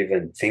person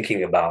even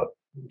thinking about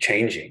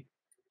changing?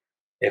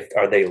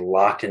 Are they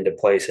locked into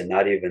place and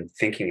not even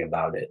thinking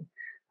about it?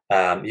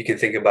 You can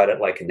think about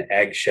it like an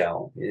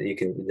eggshell.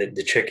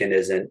 The chicken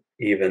isn't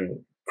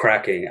even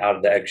cracking out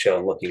of the eggshell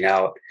and looking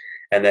out.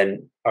 And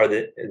then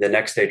the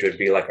next stage would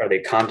be like, are they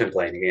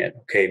contemplating it?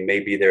 Okay,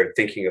 maybe they're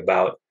thinking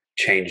about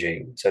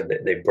changing. So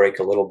they break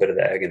a little bit of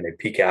the egg and they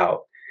peek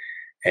out.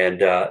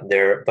 And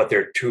there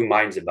are two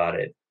minds about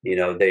it. You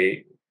know,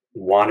 they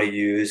want to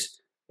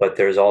use, but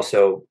there's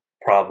also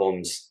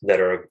problems that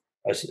are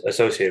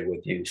associated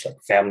with use,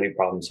 like family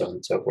problems, so on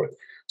and so forth.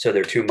 So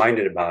they're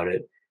two-minded about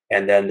it.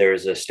 And then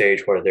there's a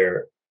stage where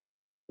they're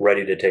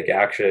ready to take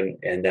action.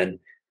 And then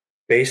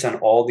based on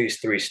all these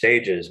three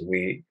stages,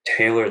 we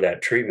tailor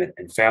that treatment,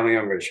 and family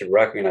members should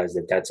recognize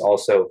that that's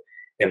also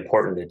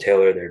important to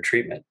tailor their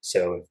treatment.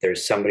 So if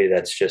there's somebody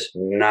that's just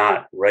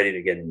not ready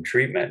to get in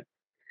treatment,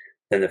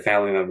 then the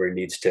family member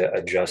needs to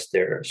adjust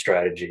their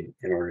strategy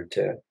in order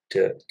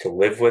to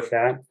live with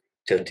that,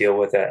 to deal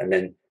with that. And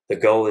then the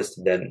goal is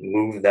to then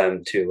move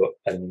them to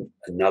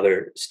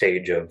another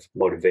stage of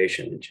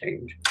motivation and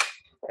change.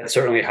 That's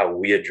certainly how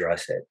we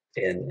address it.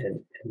 And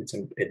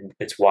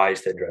it's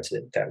wise to address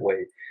it that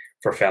way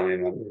for family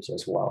members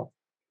as well.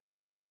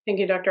 Thank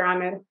you, Dr.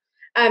 Ahmed.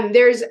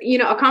 There's,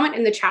 a comment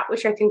in the chat,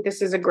 which I think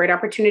this is a great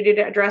opportunity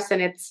to address,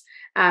 and it's,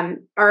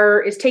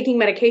 is taking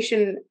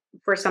medication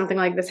for something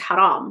like this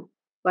haram?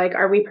 Like,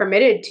 are we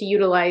permitted to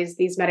utilize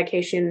these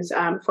medications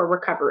for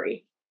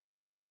recovery?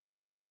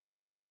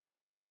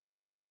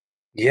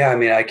 Yeah, I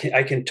mean, I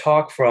can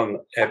talk from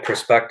a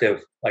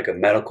perspective, like a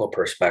medical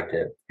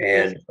perspective,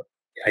 and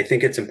I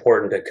think it's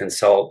important to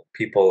consult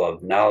people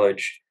of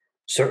knowledge.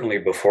 Certainly,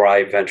 before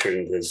I ventured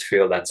into this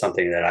field, that's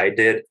something that I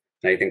did,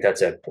 and I think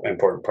that's an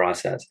important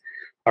process.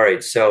 All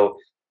right, so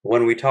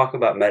when we talk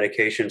about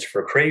medications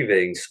for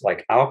cravings,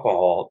 like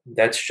alcohol,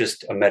 that's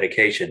just a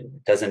medication.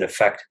 It doesn't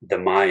affect the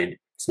mind.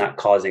 It's not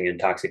causing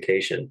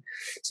intoxication.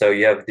 So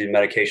you have the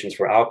medications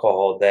for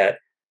alcohol that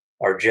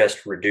are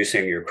just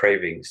reducing your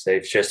cravings.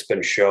 They've just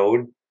been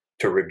shown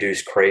to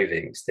reduce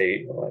cravings.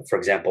 They, for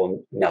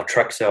example,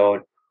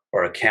 naltrexone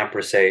or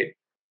acamprosate,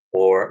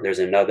 or there's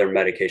another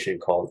medication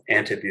called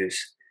antabuse.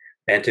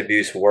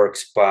 Antabuse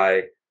works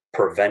by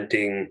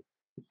preventing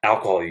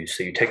alcohol use.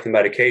 So you take the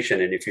medication,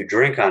 and if you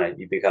drink on it,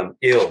 you become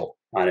ill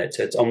on it.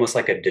 So it's almost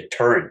like a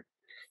deterrent.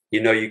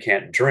 You know you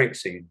can't drink,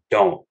 so you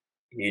don't.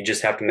 You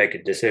just have to make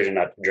a decision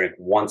not to drink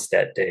once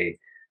that day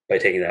by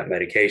taking that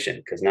medication,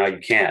 because now you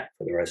can't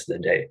for the rest of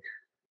the day.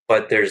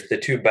 But there's the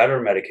two better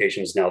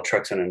medications,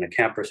 naltrexone and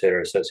acamprosate,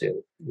 are associated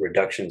with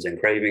reductions in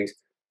cravings.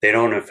 They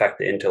don't affect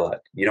the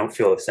intellect. You don't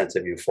feel a sense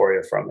of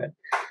euphoria from it.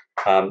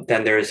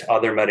 Then there's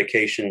other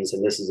medications,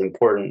 and this is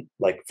important,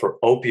 like for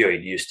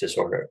opioid use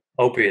disorder,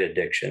 opioid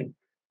addiction,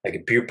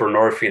 like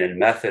buprenorphine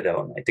and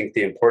methadone. I think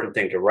the important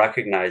thing to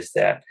recognize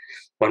that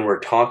when we're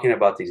talking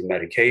about these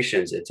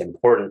medications, it's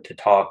important to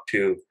talk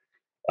to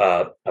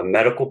a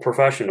medical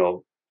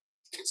professional,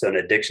 so an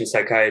addiction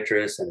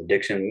psychiatrist, an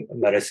addiction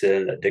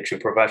medicine, addiction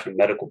professional,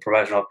 medical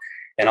professional,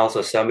 and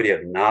also somebody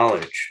of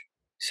knowledge.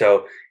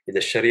 So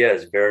the Sharia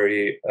is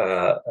very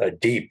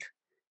deep.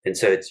 And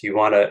so you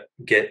want to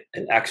get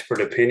an expert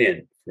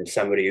opinion from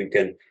somebody who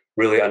can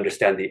really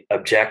understand the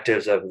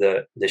objectives of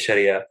the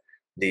Sharia,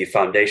 the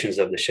foundations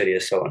of the Sharia,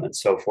 so on and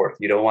so forth.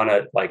 You don't want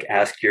to like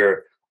ask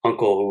your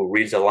uncle who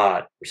reads a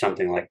lot or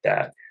something like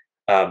that.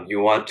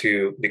 You want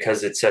to,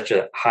 because it's such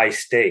a high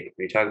stake.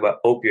 When you talk about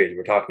opioids,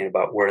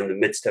 we're in the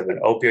midst of an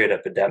opioid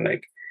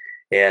epidemic,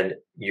 and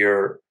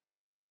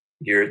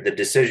the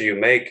decision you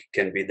make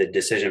can be the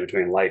decision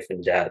between life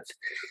and death.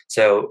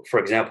 So, for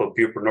example,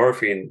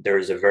 buprenorphine, there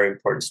is a very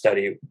important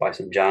study by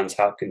some Johns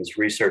Hopkins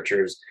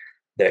researchers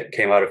that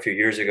came out a few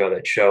years ago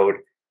that showed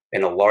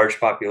in a large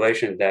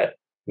population that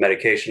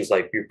medications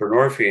like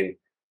buprenorphine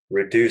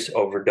reduce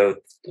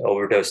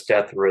overdose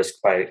death risk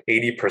by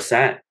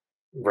 80%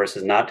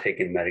 versus not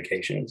taking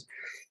medications.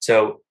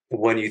 So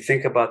when you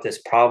think about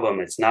this problem,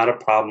 it's not a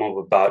problem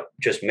about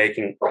just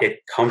making it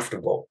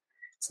comfortable.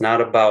 It's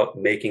not about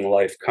making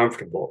life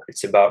comfortable.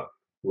 It's about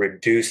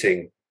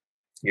reducing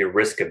your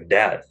risk of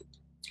death.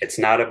 It's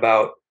not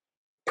about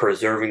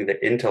preserving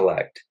the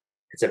intellect.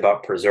 It's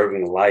about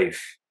preserving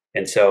life.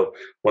 And so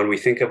when we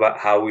think about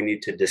how we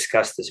need to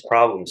discuss this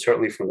problem,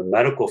 certainly from the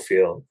medical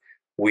field,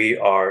 we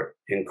are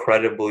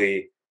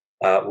incredibly,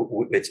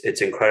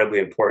 it's incredibly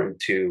important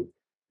to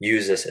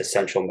use this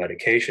essential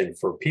medication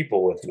for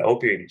people with an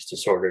opioid use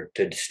disorder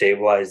to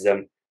stabilize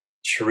them,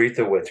 treat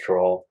the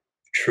withdrawal,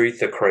 treat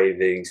the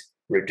cravings,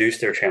 reduce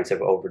their chance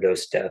of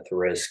overdose death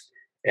risk,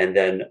 and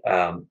then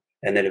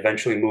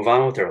eventually move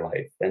on with their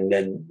life, and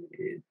then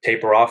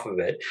taper off of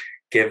it,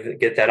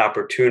 get that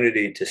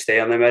opportunity to stay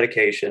on the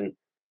medication,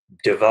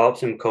 develop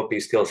some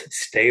coping skills,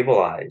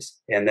 stabilize.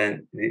 And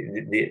then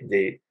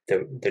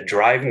the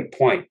driving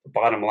point, the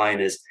bottom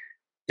line is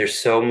there's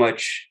so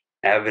much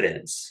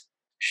evidence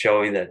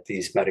showing that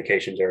these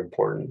medications are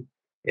important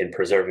in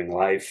preserving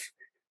life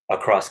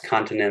across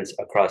continents,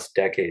 across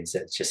decades.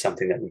 It's just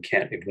something that we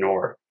can't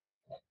ignore.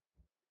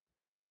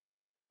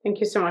 Thank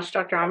you so much,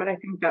 Dr. Ahmed. I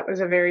think that was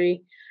a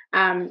very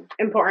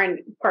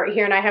important part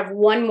here. And I have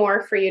one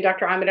more for you,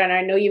 Dr. Ahmed, and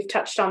I know you've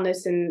touched on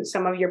this in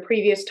some of your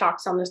previous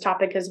talks on this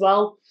topic as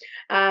well.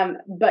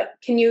 But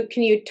can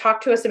you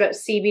talk to us about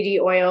CBD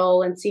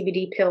oil and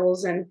CBD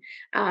pills and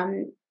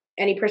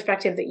any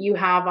perspective that you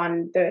have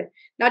on the,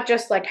 not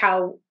just like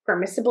how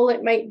permissible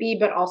it might be,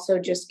 but also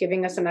just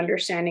giving us an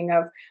understanding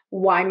of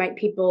why might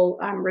people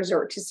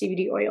resort to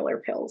CBD oil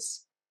or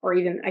pills, or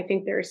even I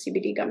think there are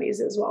CBD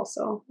gummies as well.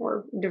 So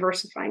we're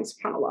diversifying,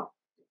 subhanAllah.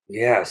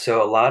 Yeah,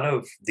 so a lot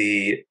of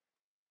the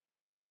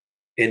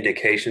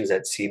indications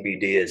that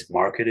CBD is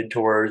marketed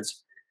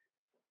towards,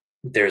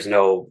 there's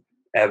no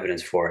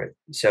evidence for it.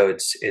 So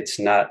it's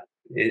not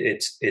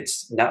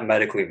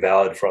medically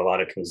valid for a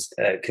lot of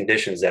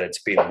conditions that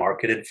it's being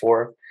marketed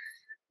for.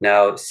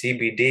 Now,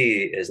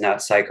 CBD is not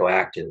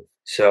psychoactive,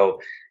 so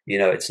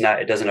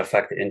it doesn't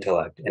affect the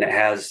intellect, and it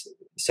has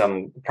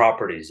some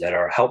properties that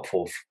are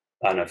helpful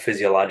on a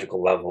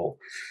physiological level.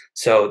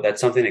 So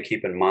that's something to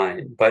keep in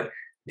mind. But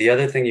the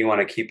other thing you want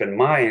to keep in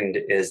mind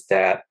is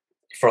that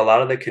for a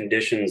lot of the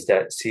conditions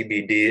that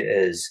CBD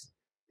is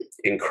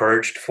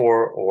encouraged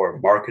for or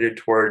marketed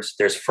towards,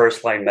 there's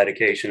first-line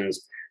medications,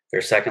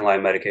 there's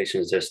second-line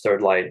medications, there's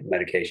third-line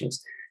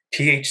medications.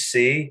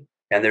 THC,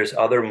 and there's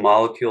other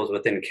molecules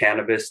within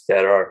cannabis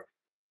that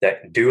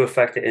do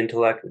affect the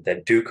intellect,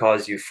 that do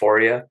cause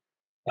euphoria.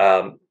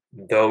 That's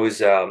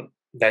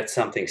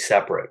something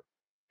separate.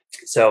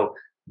 So,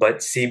 but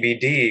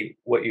CBD,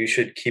 what you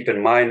should keep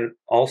in mind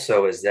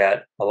also is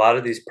that a lot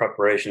of these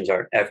preparations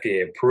are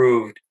FDA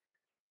approved.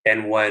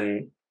 And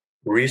when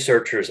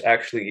researchers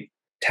actually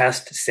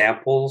test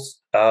samples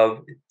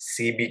of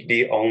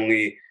CBD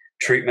only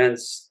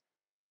treatments,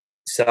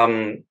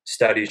 some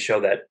studies show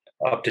that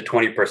up to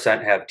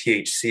 20% have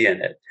THC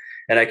in it.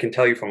 And I can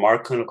tell you from our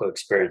clinical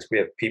experience, we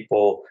have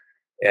people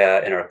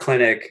in our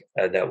clinic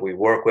that I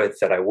work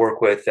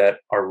with, that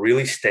are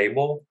really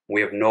stable.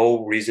 We have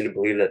no reason to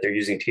believe that they're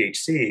using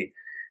THC.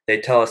 They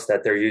tell us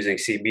that they're using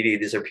CBD.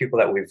 These are people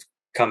that we've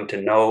come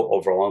to know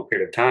over a long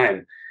period of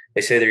time.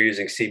 They say they're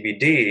using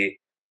CBD,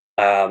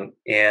 and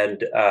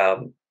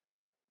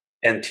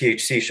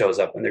THC shows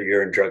up in their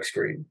urine drug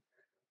screen.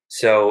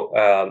 So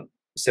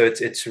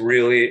it's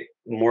really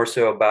more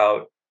so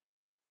about,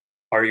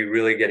 are you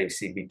really getting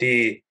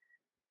CBD,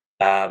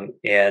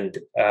 and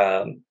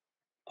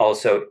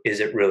also, is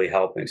it really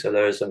helping? So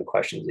those are some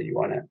questions that you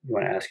want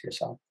to ask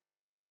yourself.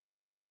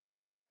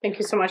 Thank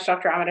you so much,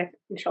 Dr. Ahmed.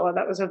 Inshallah,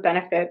 that was a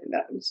benefit.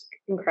 That was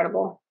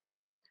incredible.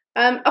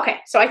 Okay,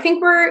 so I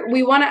think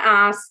we want to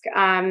ask,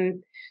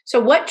 so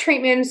what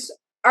treatments,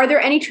 are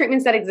there any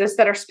treatments that exist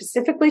that are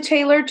specifically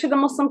tailored to the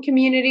Muslim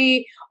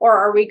community, or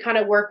are we kind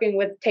of working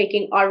with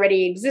taking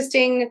already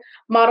existing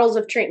models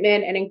of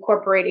treatment and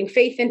incorporating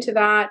faith into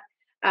that?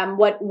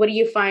 What do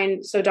you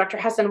find? So Dr.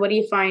 Hassan, what do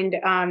you find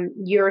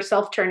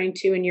yourself turning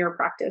to in your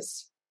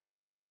practice?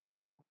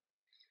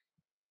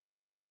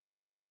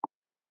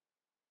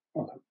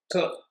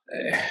 So,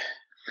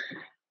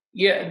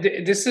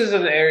 this is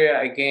an area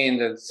again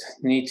that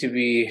need to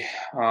be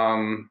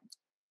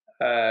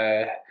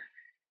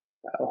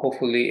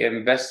hopefully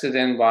invested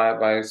in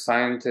by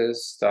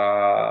scientists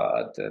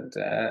and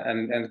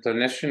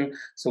clinician,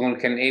 so one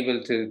can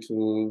able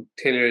to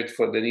tailor it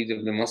for the need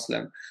of the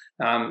Muslim.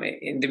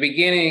 In the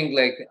beginning,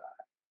 like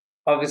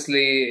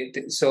obviously,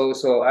 so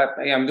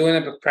I'm doing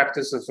a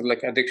practice of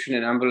like addiction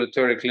in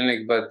ambulatory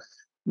clinic, but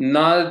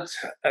not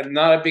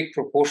a big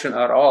proportion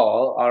at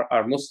all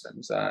are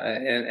Muslims,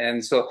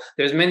 and so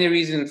there's many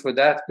reasons for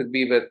that could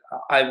be, but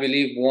I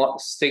believe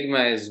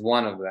stigma is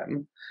one of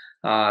them.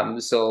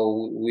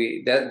 So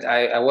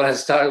I want to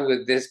start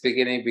with this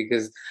beginning,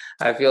 because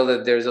I feel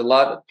that there's a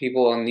lot of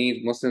people in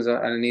need, Muslims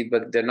are in need,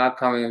 but they're not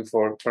coming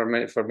for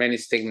many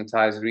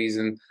stigmatized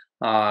reasons.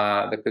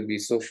 That could be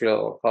social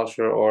or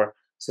cultural or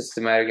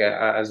systematic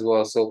as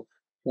well. So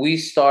we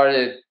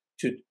started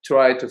to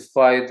try to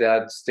fight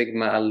that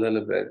stigma a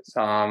little bit.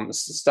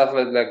 Stuff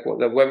like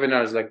the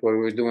webinars, like what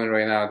we're doing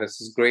right now. This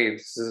is great.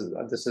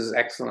 This is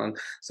excellent.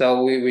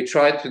 So we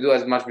tried to do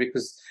as much,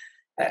 because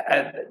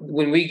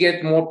when we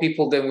get more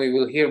people, then we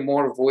will hear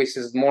more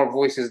voices than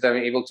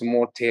we're able to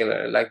more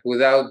tailor. Like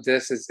without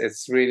this,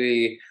 it's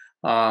really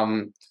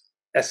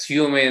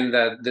assuming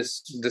that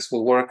this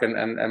will work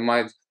and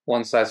might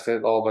one size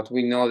fit all. But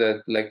we know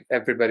that like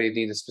everybody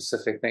needs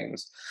specific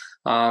things.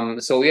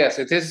 So yes,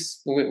 it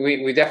is.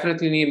 We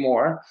definitely need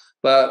more,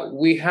 but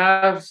we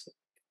have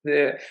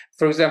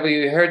for example,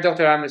 you heard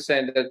Dr. Amer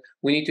saying that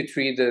we need to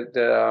treat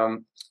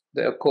the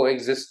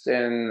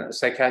coexisting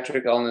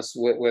psychiatric illness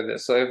with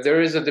this. So if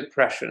there is a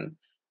depression,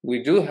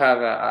 we do have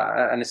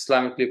an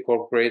Islamically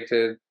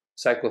incorporated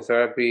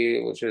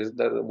psychotherapy, which is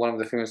one of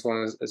the famous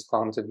ones is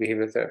cognitive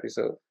behavioral therapy.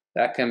 So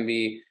that can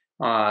be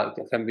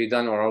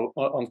done or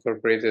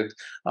incorporated.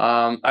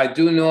 I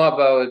do know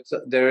about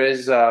there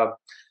is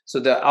so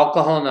the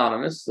Alcohol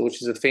Anonymous,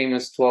 which is a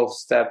famous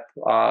 12-step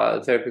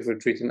therapy for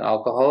treating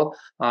alcohol.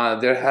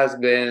 There has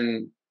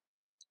been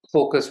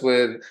focus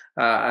with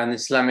an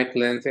Islamic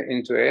lens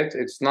into it.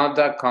 It's not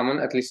that common,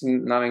 at least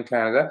not in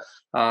Canada,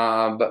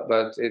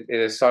 but it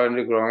is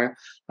certainly growing.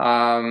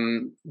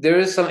 There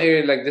is some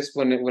area like this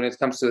when it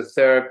comes to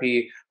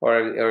therapy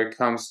or it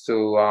comes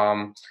to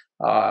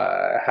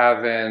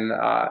having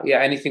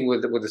anything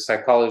with the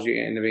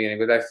psychology in the beginning.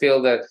 But I feel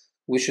that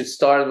we should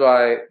start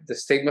by the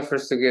stigma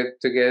first to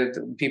get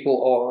people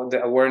all the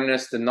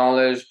awareness, the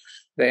knowledge,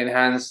 the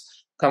enhanced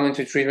coming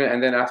to treatment,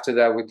 and then after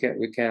that we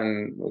can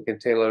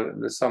tailor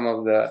some of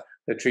the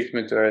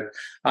treatment to it.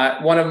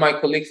 One of my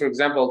colleagues, for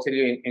example, I'll tell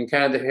you in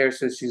Canada here,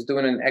 so she's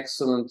doing an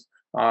excellent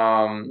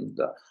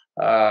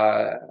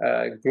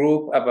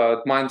group about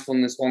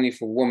mindfulness only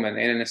for women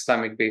in an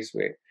Islamic-based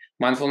way.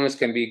 Mindfulness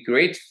can be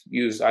great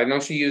use. I know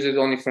she uses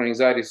it only for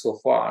anxiety so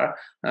far,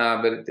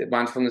 but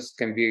mindfulness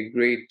can be a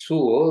great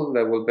tool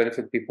that will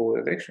benefit people with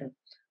addiction.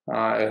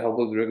 It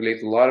helps regulate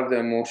a lot of the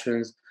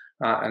emotions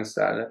and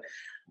stuff.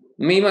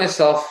 Me,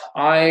 myself,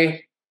 I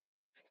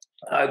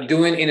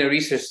doing in a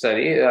research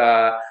study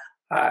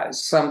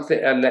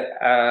something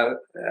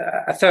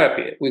a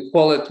therapy. We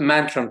call it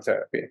mantram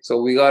therapy. So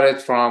we got it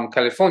from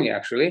California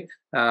actually,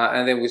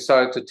 and then we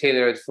started to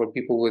tailor it for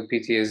people with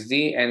PTSD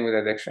and with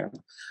addiction.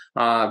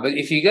 But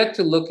if you get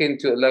to look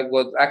into like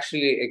what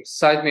actually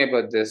excites me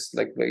about this,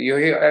 like you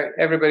hear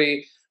everybody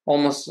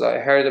almost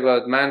heard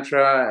about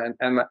mantra,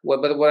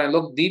 but when I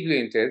look deeply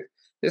into it,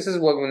 this is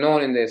what we know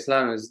in the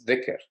Islam as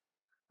dhikr.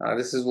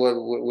 This is what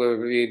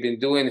we've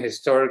been doing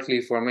historically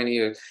for many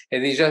years, and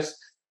it's just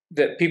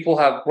that people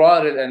have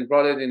brought it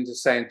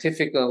into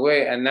scientific way,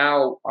 and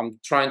now I'm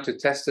trying to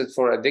test it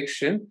for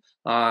addiction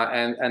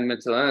and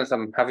mental illness.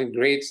 I'm having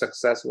great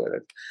success with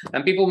it,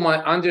 and people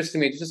might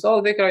underestimate just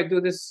dhikr, I do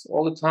this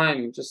all the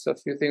time, just a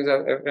few things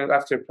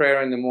after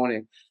prayer in the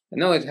morning.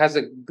 No, it has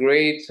a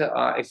great.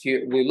 If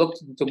we look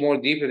into more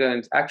deeper, then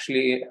it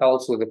actually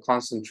helps with the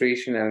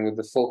concentration and with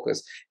the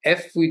focus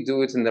if we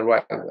do it in the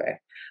right way.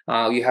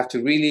 You have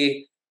to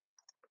really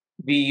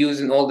be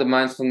using all the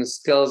mindfulness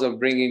skills of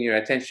bringing your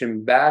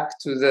attention back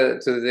to the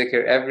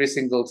dhikr every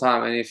single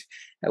time. And if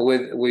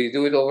we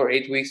do it over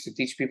 8 weeks to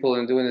teach people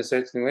and do it in a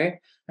certain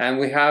way,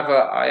 and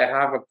I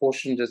have a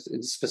portion just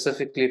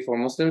specifically for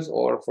Muslims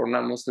or for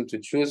non-Muslims to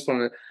choose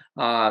from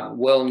a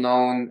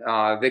well-known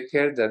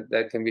dhikr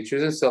that can be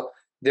chosen. So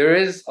there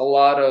is a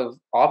lot of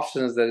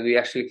options that we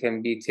actually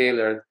can be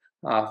tailored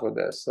for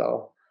this.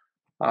 So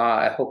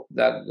I hope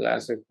that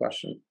answered the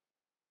question.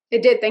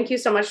 It did. Thank you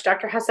so much,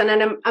 Dr. Hassan.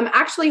 And I'm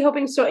actually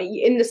hoping, so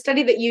in the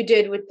study that you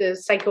did with the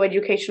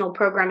psychoeducational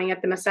programming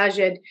at the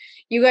Masajid,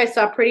 you guys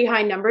saw pretty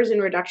high numbers in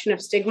reduction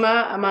of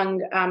stigma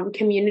among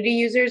community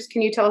users.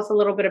 Can you tell us a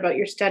little bit about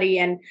your study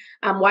and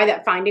why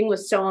that finding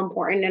was so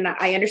important? And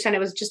I understand it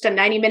was just a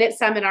 90-minute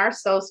seminar,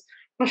 so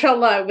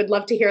mashallah, I would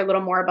love to hear a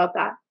little more about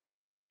that.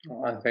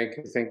 Thank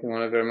you,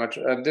 Mona, very much.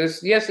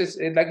 It's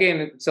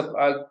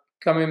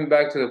coming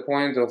back to the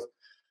point of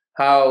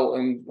how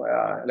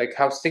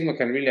stigma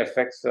can really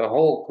affect the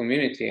whole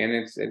community, and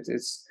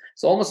it's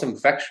almost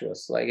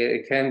infectious. Like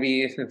it can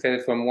be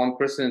infected from one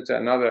person to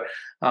another,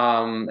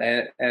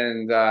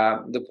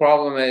 the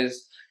problem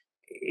is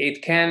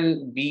it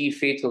can be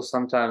fatal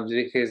sometimes,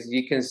 because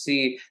you can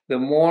see the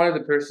more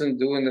the person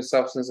doing the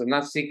substance and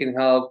not seeking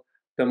help,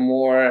 the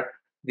more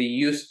the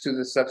use to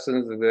the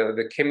substance,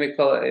 the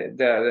chemical,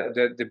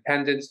 the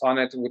dependence on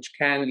it, which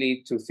can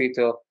lead to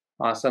fatal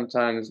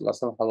sometimes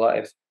loss of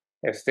life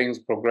if things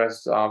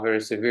progress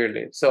very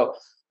severely. So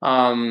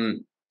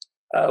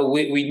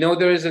we know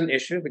there is an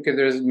issue because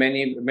there's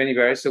many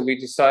barriers. So we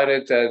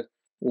decided that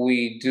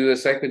we do a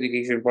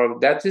psychoeducation program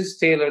that is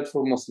tailored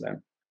for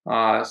Muslim.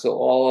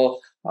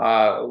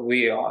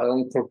 We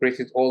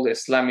incorporated all the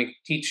Islamic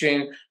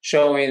teaching,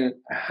 showing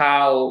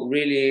how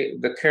really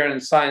the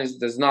current science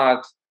does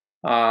not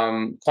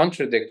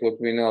contradict what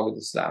we know about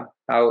Islam,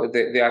 how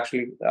they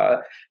actually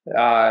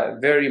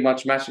very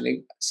much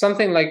matching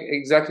something like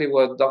exactly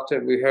what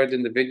we heard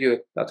in the video,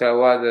 Dr.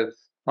 Awad, that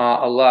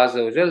Allah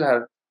Azza wa Jal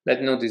have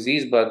let no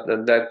disease, but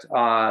that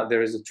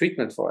there is a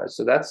treatment for it.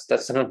 So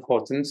that's an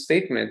important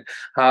statement.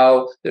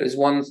 How there is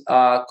one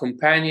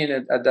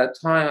companion at that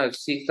time I've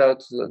seeked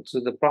out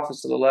to the Prophet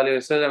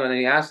ﷺ, and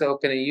he asked, "Oh,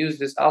 can I use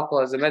this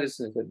alcohol as a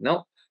medicine?" He said,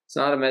 "No. It's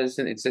not a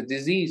medicine, it's a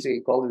disease." He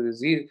called it a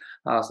disease.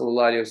 So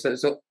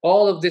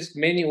all of this,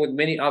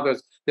 many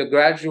others, the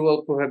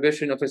gradual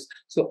prohibition of it.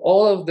 So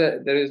all of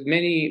there is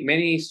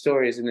many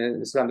stories in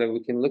Islam that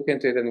we can look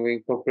into it, and we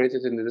incorporate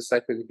it into the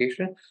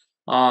psychoeducation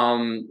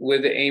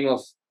with the aim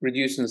of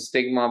reducing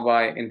stigma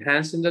by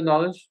enhancing the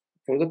knowledge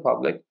for the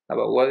public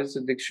about what is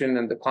addiction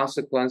and the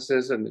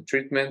consequences and the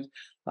treatment,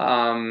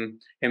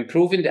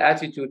 improving the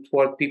attitude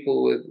toward people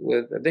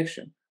with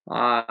addiction.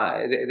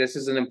 This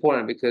is an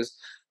important because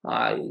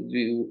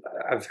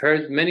I've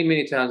heard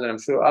many times, and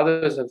I'm sure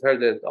others have heard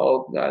that,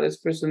 this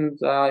person,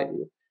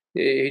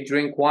 he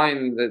drink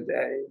wine,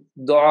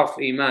 da'af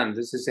iman.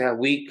 This is a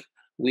weak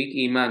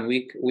iman,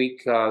 weak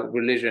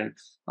religion,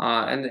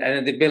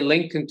 and they've been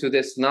linked into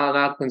this,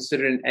 not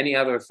considering any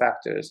other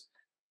factors.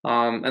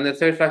 And the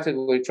third factor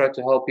we try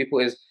to help people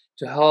is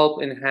to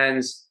help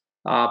enhance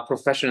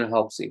professional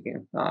help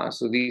seeking.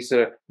 So these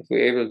are, if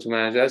we're able to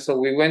manage that. So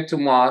we went to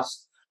mosque.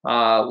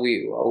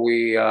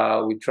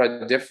 We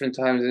tried different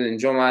times in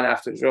Jum'ah,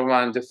 after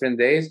Jum'ah, on different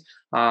days,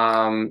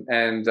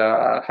 and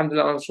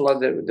alhamdulillah,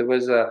 there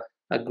was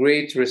a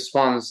great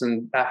response,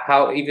 and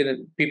how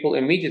even people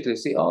immediately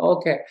see, oh,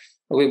 okay,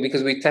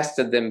 because we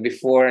tested them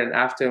before and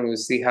after, and we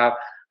see how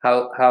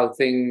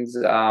things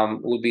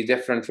would be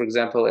different. For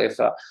example, if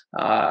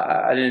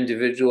an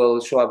individual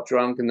show up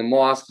drunk in the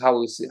mosque, how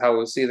we see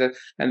that,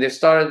 and they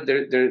started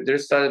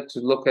to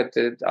look at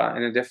it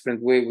in a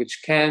different way,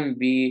 which can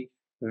be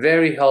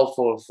very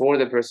helpful for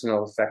the person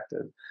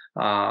affected.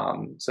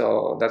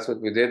 So that's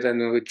what we did, and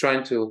we're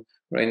trying to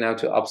right now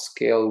to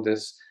upscale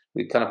this.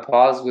 We kind of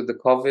paused with the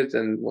COVID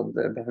and with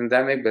the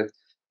pandemic, but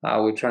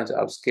we're trying to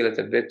upscale it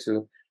a bit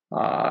to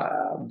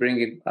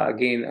bring it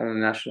again on a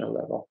national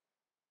level.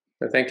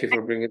 So thank you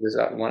for bringing this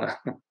up.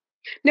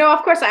 No,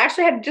 of course. I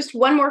actually had just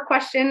one more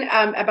question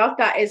about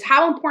that. Is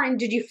how important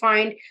did you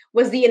find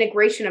was the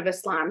integration of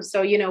Islam?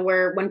 So,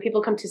 where when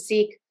people come to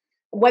seek,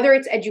 whether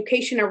it's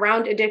education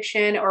around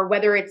addiction or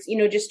whether it's,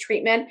 just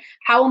treatment,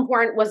 how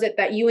important was it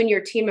that you and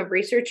your team of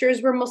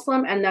researchers were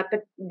Muslim, and that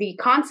the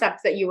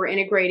concepts that you were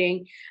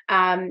integrating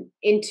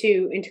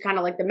into kind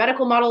of like the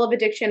medical model of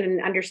addiction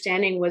and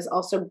understanding was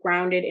also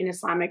grounded in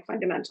Islamic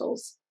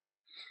fundamentals?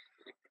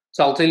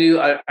 So I'll tell you,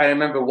 I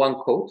remember one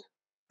quote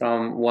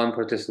from one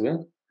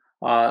participant.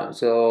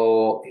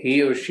 So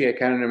he or she, I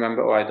can't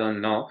remember, or I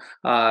don't know,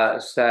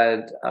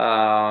 said,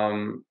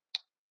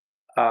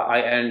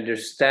 I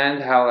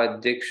understand how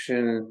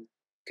addiction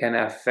can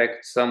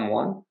affect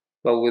someone,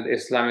 but with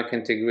Islamic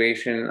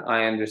integration,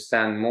 I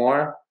understand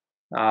more,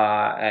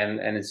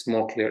 and it's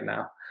more clear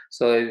now.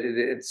 So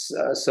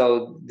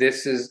so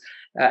this is,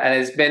 and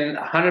it's been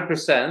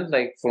 100%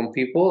 like from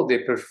people, they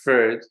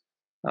preferred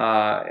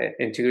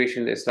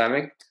integration of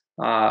Islamic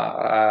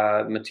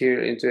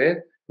material into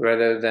it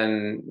rather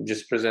than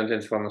just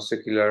presented from a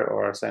secular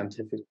or a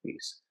scientific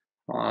piece.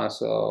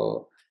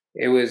 So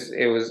it was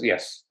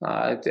yes,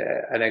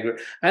 and I agree,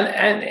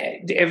 and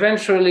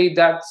eventually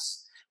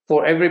that's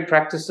for every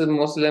practicing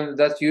Muslim.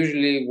 That's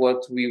usually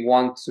what we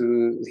want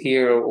to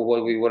hear or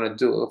what we want to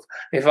do.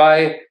 If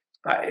I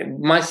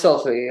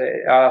myself,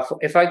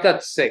 if I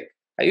got sick,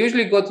 I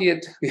usually go to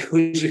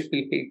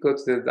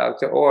the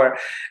doctor or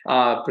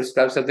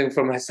prescribe something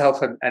for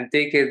myself and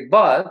take it.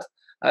 But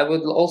I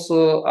would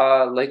also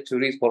like to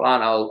read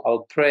Quran.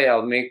 I'll pray.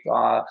 I'll make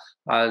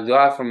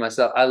dua for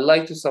myself. I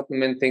like to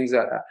supplement things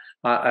that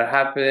are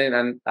happening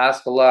and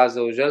ask Allah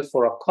Azza wa Jal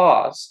for a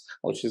cause,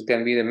 which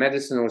can be the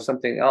medicine or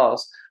something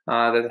else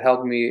that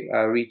helped me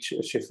reach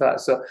shifa.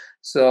 So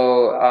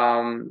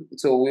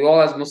we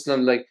all as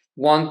Muslims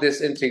want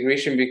this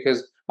integration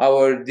because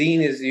our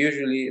deen is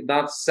usually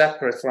not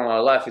separate from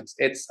our life.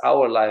 It's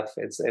our life.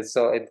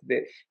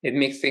 It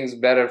makes things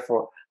better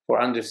for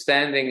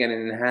understanding and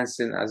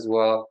enhancing as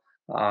well,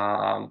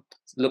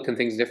 looking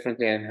things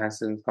differently and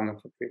enhancing common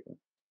for treatment.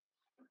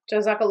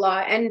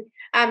 Jazakallah.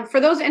 And for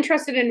those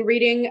interested in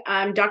reading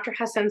Dr.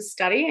 Hassan's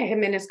study,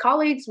 him and his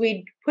colleagues,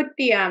 we put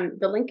the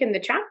link in the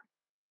chat.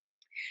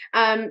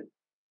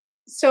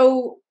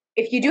 So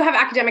if you do have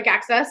academic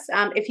access,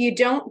 if you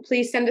don't,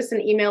 please send us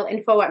an email,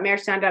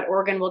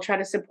 info@maristan.org, and we'll try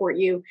to support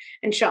you,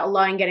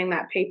 inshallah, in getting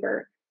that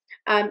paper.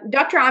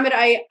 Dr. Ahmed,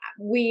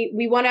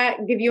 we want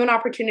to give you an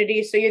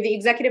opportunity. So you're the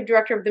executive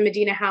director of the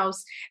Medina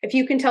House. If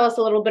you can tell us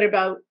a little bit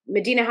about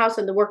Medina House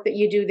and the work that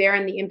you do there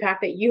and the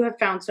impact that you have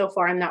found so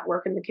far in that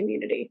work in the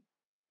community.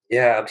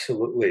 Yeah,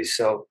 absolutely.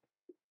 So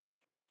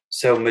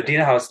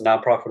Medina House is a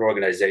nonprofit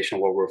organization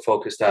where we're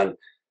focused on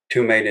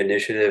two main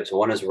initiatives.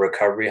 One is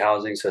recovery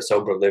housing, so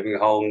sober living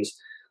homes.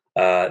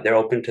 They're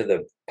open to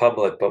the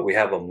public, but we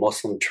have a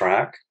Muslim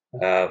track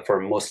for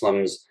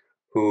Muslims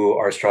who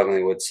are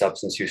struggling with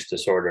substance use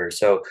disorder.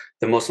 So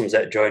the Muslims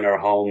that join our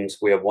homes,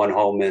 we have one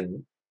home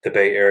in the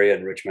Bay Area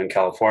in Richmond,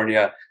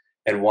 California,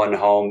 and one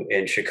home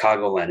in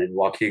Chicagoland in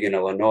Waukegan,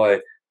 Illinois.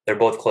 They're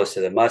both close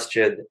to the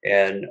masjid,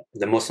 and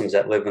the Muslims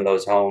that live in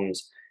those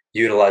homes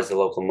utilize the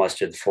local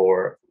masjid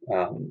for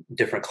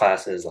different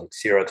classes like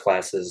Sirah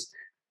classes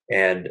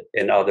and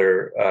in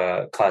other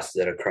classes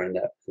that occur in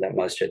that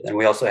masjid. And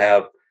we also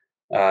have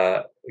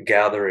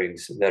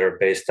gatherings that are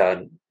based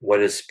on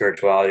what is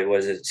spirituality, what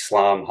is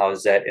Islam, how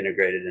is that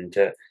integrated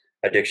into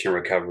addiction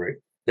recovery.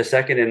 The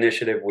second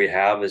initiative we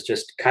have is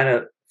just kind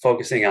of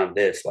focusing on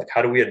this, like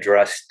how do we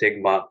address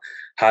stigma?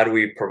 How do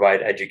we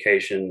provide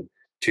education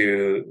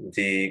to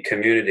the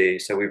community?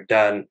 So we've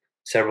done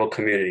several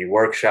community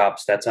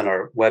workshops. That's on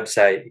our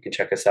website. You can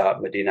check us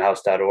out,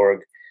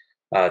 medinahouse.org.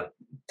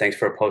 Thanks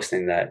for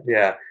posting that.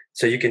 Yeah.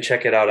 So you can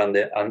check it out in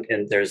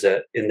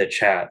the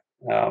chat.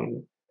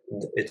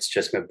 It's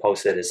just been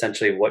posted.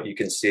 Essentially what you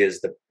can see is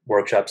the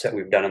workshops that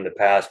we've done in the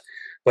past.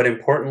 But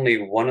importantly,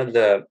 one of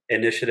the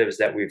initiatives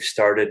that we've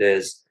started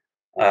is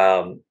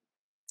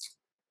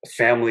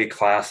family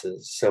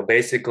classes. So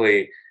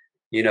basically,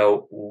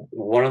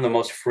 one of the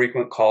most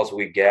frequent calls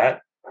we get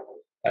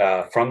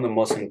from the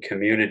Muslim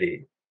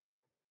community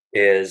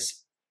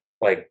is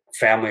like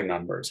family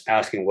members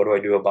asking, what do I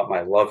do about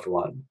my loved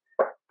one?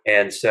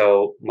 And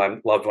so my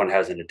loved one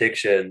has an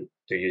addiction.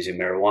 They're using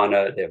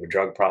marijuana. They have a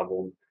drug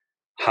problem.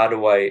 How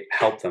do I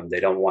help them? They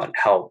don't want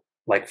help.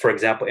 Like, for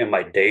example, in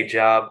my day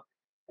job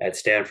at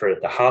Stanford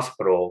at the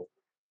hospital,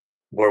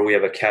 where we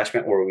have a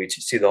catchment where we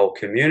see the whole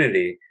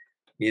community,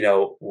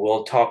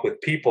 we'll talk with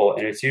people,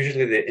 and it's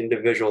usually the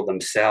individual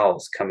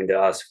themselves coming to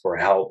us for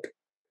help.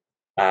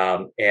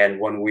 And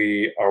when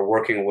we are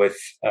working with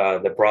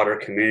the broader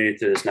community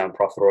through this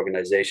nonprofit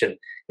organization,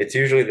 it's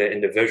usually the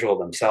individual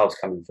themselves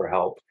coming for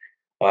help.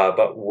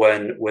 But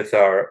when with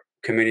our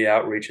community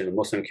outreach in the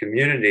Muslim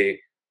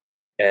community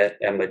at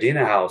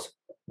Medina House,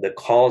 the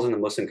calls in the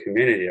Muslim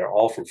community are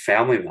all from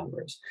family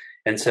members.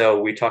 And so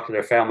we talk to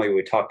their family,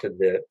 we talk to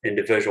the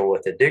individual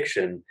with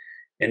addiction.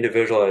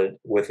 Individual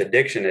with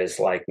addiction is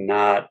like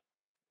not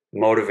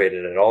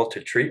motivated at all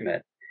to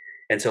treatment.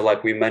 And so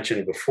like we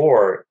mentioned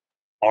before,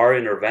 our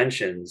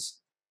interventions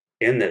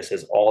in this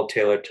is all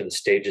tailored to the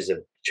stages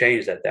of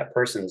change that that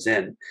person's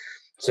in.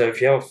 So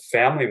if you have a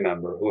family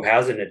member who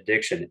has an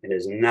addiction and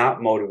is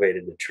not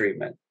motivated to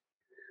treatment,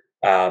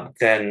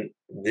 then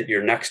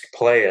your next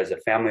play as a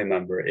family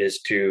member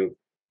is to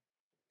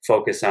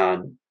focus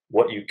on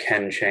what you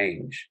can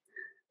change.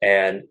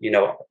 And,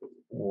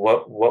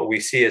 what we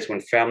see is when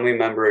family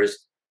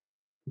members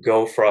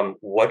go from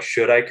what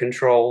should I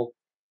control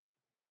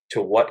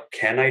to what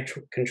can I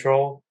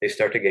control, they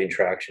start to gain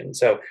traction.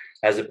 So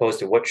as opposed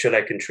to what should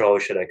I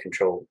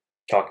control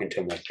talking to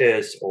them like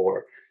this,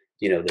 or,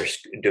 they're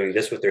doing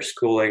this with their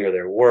schooling or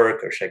their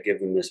work, or should I give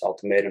them this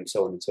ultimatum,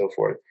 so on and so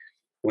forth.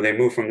 When they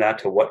move from that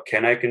to what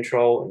can I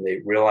control, and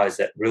they realize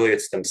that really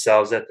it's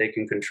themselves that they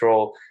can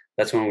control,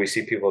 that's when we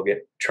see people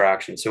get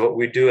traction. So what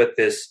we do at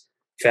this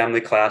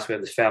family class, we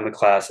have this family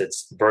class,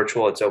 it's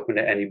virtual, it's open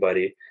to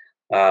anybody.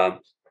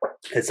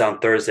 It's on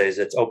Thursdays.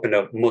 It's open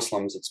to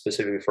Muslims. It's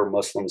specifically for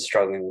Muslims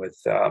struggling with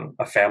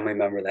a family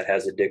member that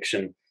has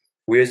addiction.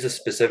 We use a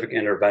specific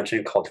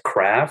intervention called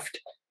CRAFT.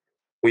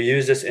 We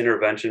use this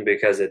intervention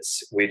because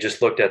we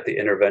just looked at the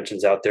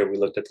interventions out there. We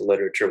looked at the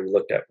literature. We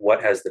looked at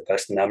what has the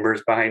best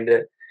numbers behind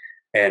it,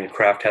 and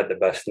CRAFT had the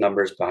best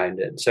numbers behind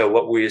it. So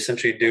what we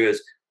essentially do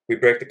is we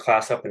break the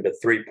class up into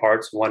 3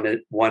 parts.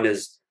 One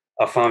is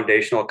a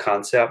foundational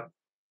concept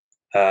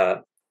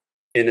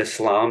in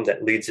Islam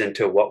that leads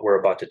into what we're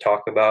about to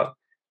talk about.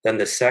 Then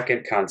the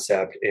second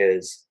concept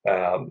is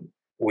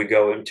we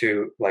go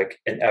into like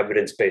an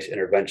evidence-based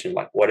intervention,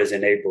 like what is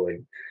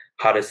enabling,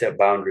 how to set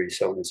boundaries,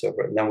 so on and so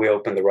forth. And then we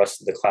open the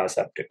rest of the class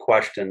up to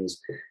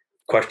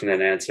question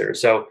and answer.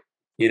 So,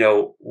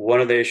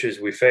 one of the issues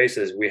we face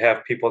is we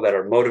have people that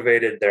are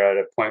motivated. They're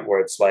at a point where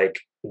it's like,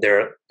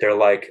 they're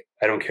like,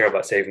 I don't care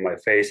about saving my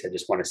face. I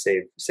just want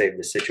to save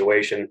the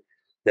situation.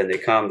 Then they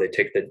come, they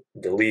take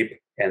the leap,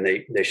 and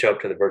they show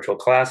up to the virtual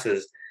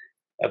classes.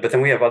 But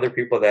then we have other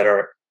people that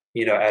are,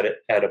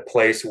 at a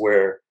place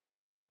where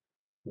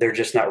they're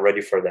just not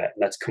ready for that.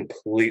 And that's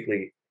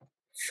completely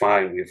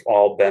fine. We've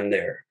all been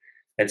there.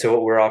 And so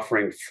what we're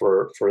offering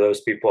for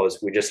those people is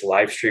we just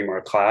live stream our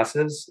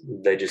classes.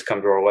 They just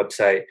come to our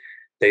website.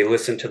 They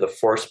listen to the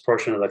first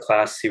portion of the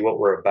class, see what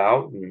we're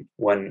about. And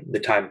when the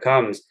time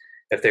comes,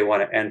 if they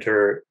want to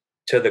enter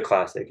to the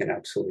class, they can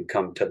absolutely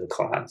come to the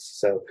class.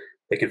 So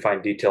they can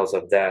find details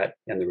of that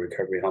in the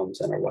recovery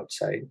homes on our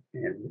website.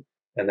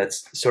 And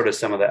that's sort of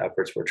some of the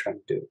efforts we're trying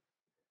to do.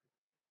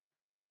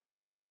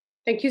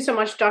 Thank you so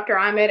much, Dr.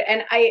 Ahmed.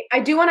 And I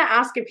do want to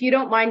ask if you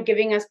don't mind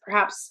giving us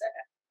perhaps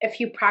a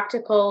few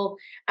practical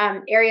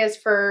areas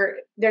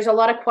there's a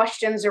lot of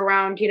questions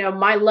around,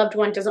 my loved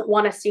one doesn't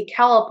want to seek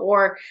help,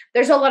 or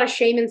there's a lot of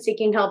shame in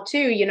seeking help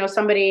too.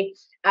 Somebody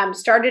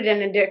started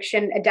an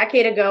addiction a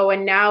decade ago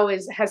and now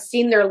has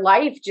seen their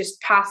life just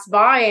pass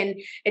by,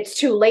 and it's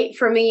too late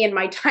for me and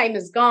my time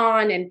is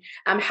gone. And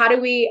how do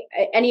we,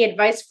 any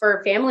advice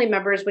for family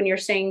members when you're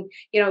saying,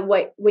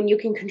 when you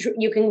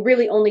can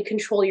really only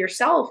control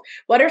yourself?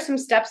 What are some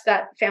steps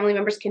that family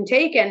members can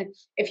take? And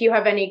if you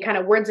have any kind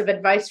of words of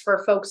advice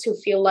for folks who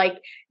feel like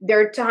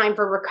their time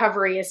for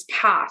recovery is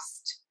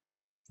past?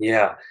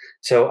 Yeah.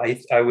 So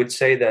I would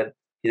say that,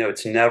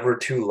 it's never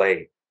too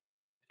late.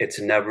 It's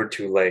never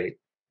too late.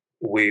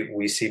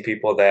 We see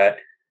people that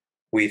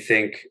we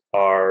think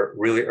are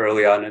really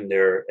early on in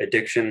their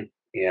addiction,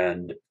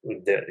 and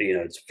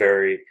it's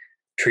very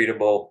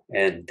treatable,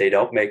 and they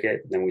don't make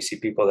it. And then we see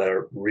people that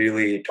are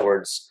really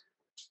towards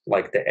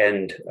like the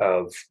end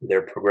of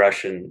their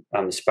progression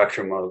on the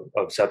spectrum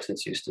of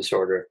substance use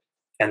disorder,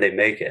 and they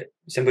make it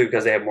simply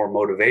because they have more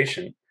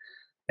motivation.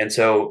 And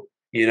so,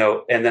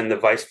 and then the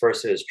vice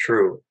versa is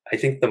true. I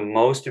think the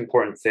most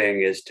important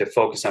thing is to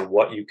focus on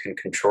what you can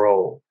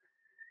control.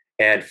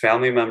 And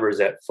family members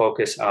that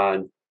focus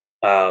on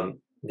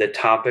the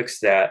topics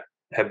that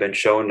have been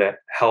shown to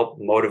help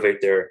motivate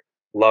their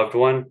loved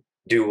one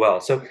do well.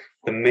 So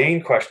the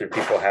main question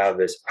people have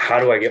is, how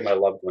do I get my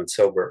loved one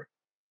sober?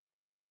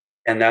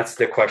 And that's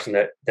the question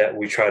that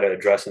we try to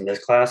address in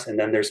this class. And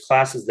then there's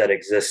classes that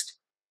exist,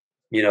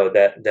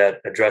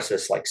 that address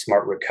this, like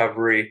Smart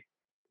Recovery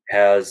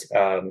has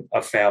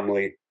a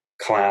family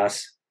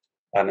class,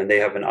 and they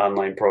have an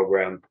online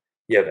program.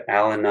 You have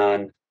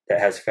Al-Anon that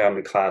has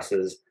family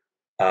classes.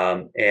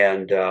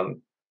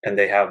 And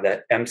they have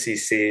that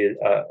MCC,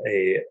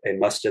 a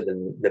masjid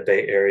in the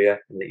Bay Area,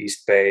 in the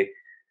East Bay,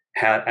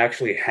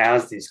 actually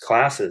has these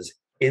classes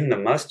in the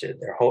masjid.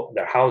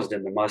 They're housed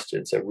in the masjid.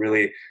 It's a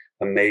really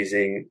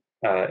amazing,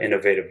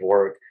 innovative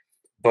work.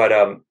 But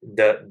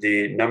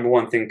the number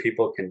one thing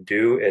people can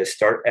do is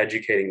start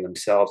educating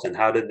themselves and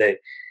how did they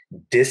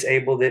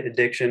disable the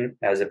addiction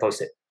as opposed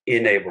to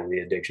enable the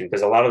addiction.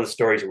 Because a lot of the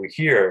stories we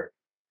hear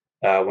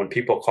when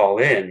people call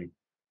in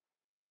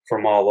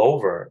from all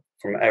over,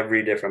 from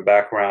every different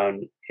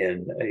background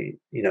and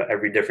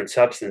every different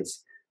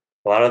substance,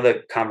 a lot of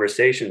the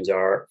conversations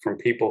are from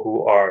people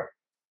who are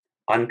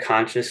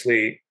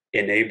unconsciously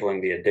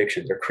enabling the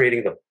addiction. They're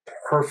creating the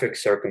perfect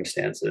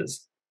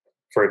circumstances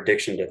for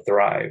addiction to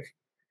thrive.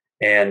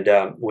 And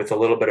with a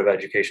little bit of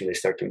education, they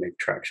start to make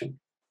traction.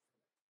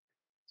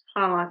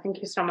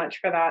 Thank you so much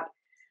for that.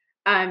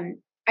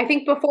 I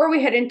think before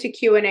we head into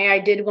Q&A, I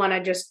did want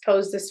to just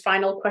pose this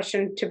final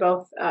question to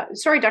both.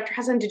 Sorry, Dr.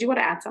 Hassan, did you want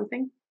to add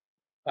something?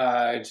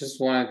 I just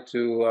wanted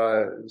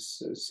to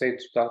say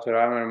to Dr.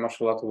 Amer,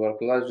 mashallah,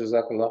 tabarakallah,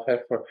 jazakallah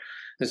khair for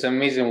this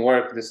amazing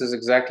work. This is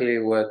exactly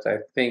what I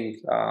think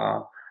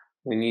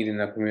we need in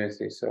the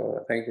community.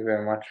 So thank you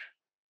very much.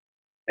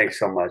 Thanks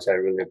so much. I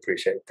really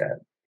appreciate that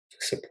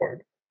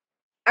support.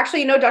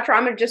 Actually, Dr.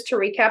 Ahmed, just to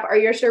recap, are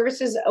your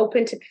services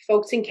open to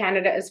folks in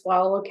Canada as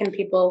well? Can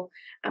people,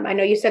 I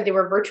know you said they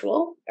were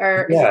virtual.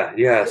 Or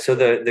yeah. So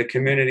the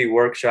community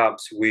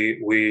workshops,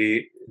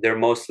 they're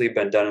mostly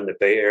been done in the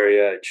Bay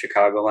Area, in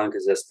Chicagoland,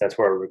 because that's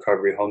where our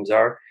recovery homes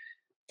are.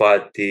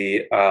 But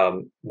we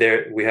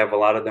have a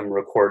lot of them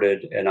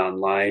recorded and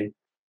online,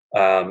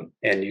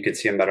 and you can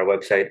see them at our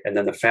website. And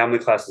then the family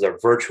classes are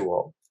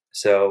virtual.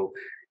 So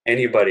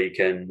anybody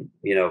can,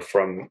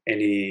 from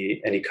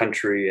any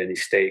country, any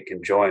state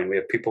can join. We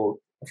have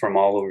people from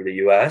all over the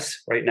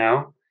U.S. right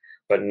now,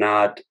 but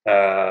not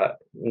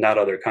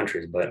other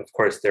countries. But of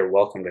course, they're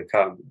welcome to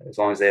come as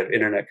long as they have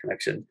internet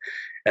connection.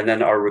 And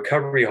then our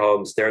recovery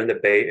homes, they're in the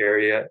Bay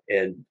Area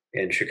and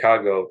in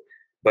Chicago,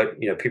 but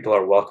people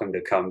are welcome to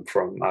come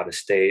from out of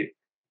state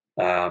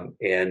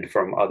and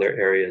from other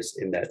areas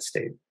in that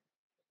state.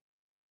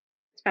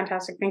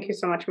 Fantastic. Thank you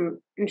so much.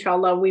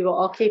 Inshallah, we will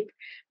all keep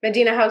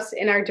Medina House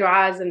in our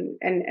du'as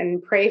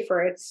and pray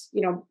for its,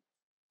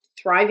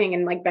 thriving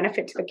and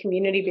benefit to the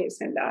community base.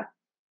 And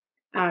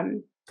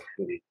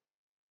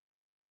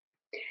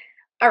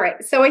all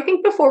right. So I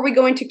think before we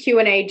go into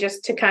Q&A,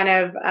 just to kind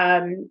of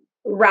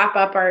wrap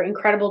up our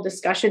incredible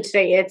discussion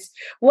today, it's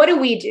what do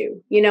we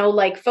do?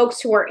 Folks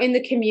who are in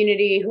the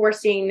community who are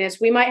seeing this,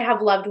 we might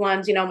have loved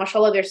ones,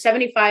 mashallah, there's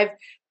 75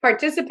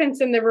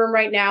 participants in the room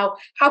right now.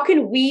 How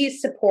can we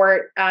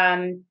support?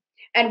 And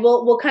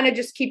we'll kind of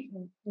just keep,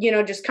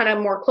 just kind of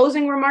more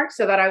closing remarks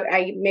so that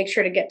I make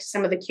sure to get to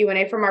some of the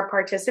Q&A from our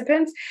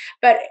participants.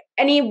 But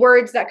any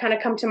words that kind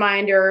of come to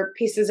mind or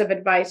pieces of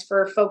advice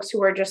for folks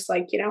who are just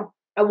I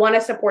want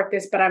to support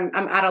this, but I'm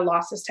at a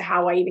loss as to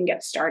how I even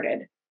get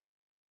started.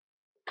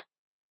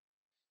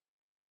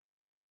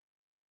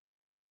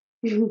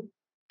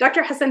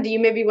 Dr. Hassan, do you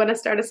maybe want to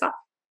start us off?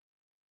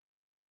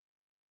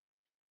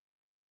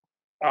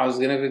 I was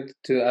gonna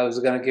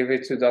give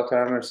it to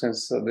Dr. Amer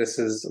since this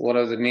is one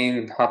of the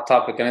main hot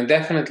topic, and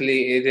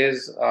definitely it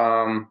is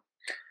a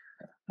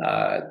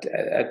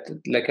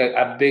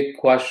big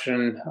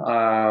question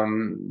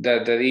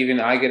that even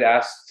I get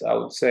asked. I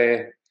would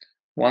say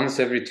once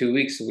every 2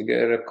 weeks we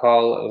get a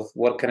call of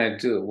what can I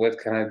do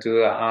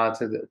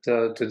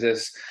to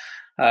this,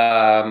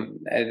 and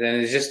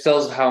it just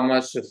tells how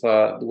much of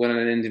when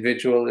an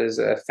individual is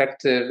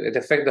effective, it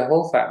affects the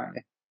whole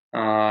family,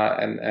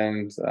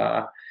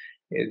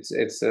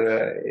 It's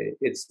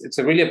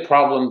a really a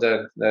problem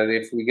that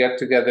if we get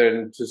together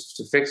and just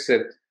to fix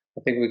it,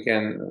 I think we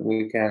can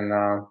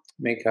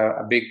make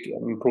a big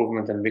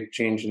improvement and big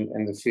change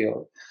in the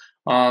field.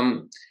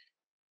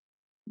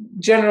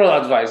 General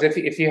advice: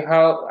 if you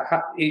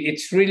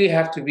it's really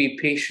have to be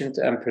patient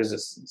and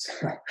persistent.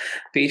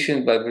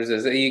 Patient but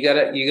persistent. You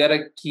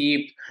gotta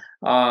keep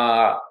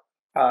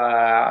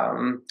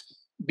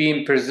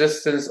being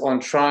persistent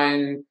on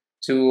trying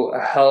to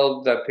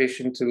help the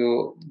patient to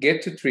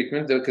get to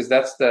treatment, because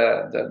that's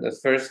the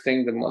first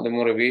thing, the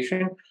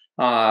motivation,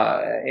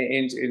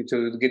 and to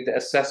get the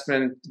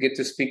assessment, get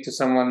to speak to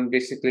someone,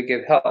 basically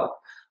get help.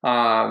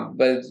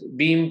 But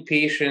being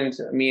patient,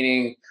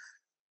 meaning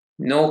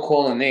no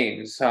calling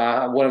names.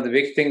 One of the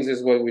big things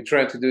is what we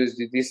try to do is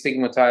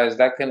destigmatize.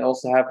 That can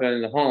also happen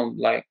in the home,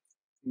 like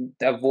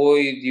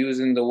avoid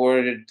using the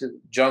word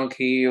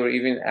junkie or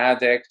even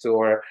addict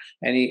or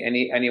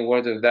any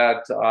word of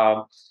that.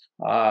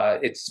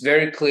 It's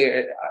very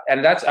clear,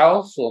 and that's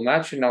also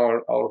matching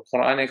our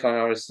Quranic and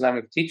our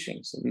Islamic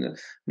teachings.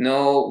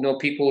 No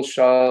people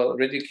shall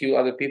ridicule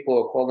other people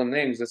or call them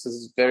names. This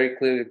is very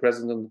clearly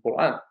present in the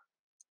Quran.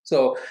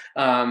 So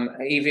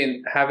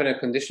even having a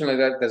condition like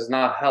that does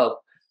not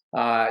help.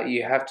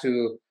 You have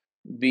to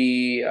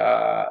be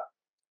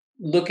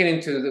looking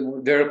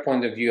into their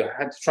point of view,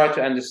 have to try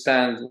to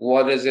understand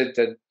what is it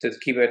that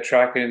keep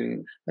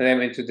attracting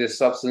them into these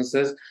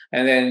substances,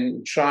 and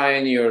then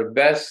trying your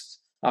best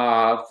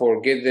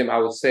get them. I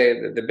would say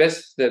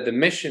that the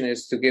mission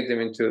is to get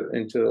them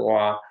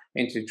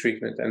into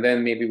treatment, and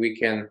then maybe we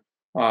can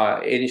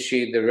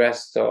initiate the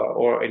rest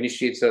or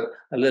initiate a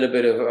little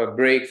bit of a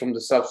break from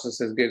the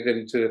substances, get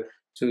them to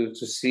to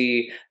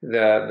see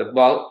the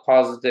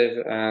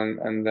positive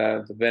and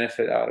the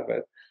benefit out of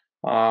it.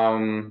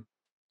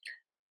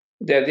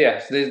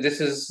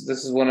 This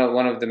is one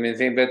of the main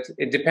things, but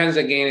it depends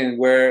again in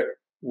where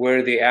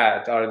they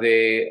at. Are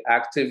they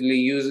actively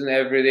using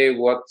every day?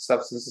 What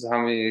substances? How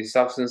many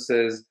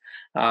substances?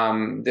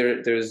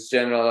 There's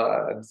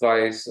general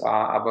advice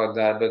about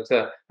that, but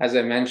as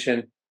I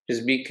mentioned,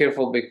 just be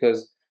careful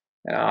because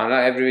not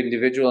every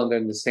individual they're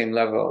on the same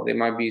level. They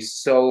might be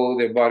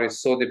their body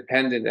is so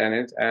dependent on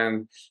it,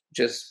 and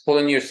just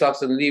pulling your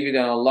substance and leave it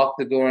and lock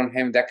the door on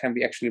him, that can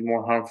be actually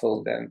more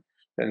harmful than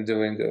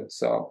doing good.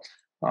 So,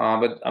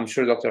 but I'm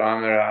sure Dr.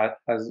 Amer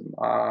has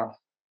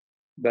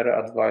better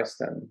advice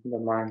than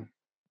mine.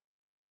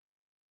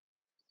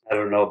 I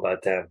don't know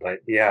about that, but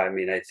yeah, I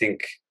mean, I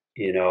think,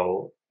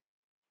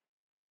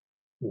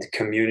 the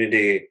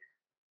community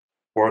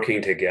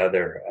working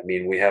together. I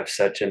mean, we have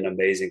such an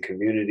amazing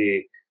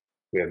community.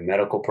 We have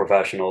medical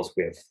professionals,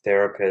 we have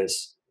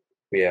therapists,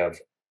 we have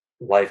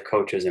life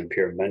coaches and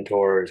peer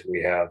mentors.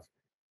 We have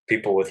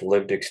people with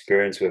lived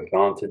experience who have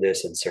gone through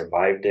this and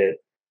survived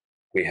it.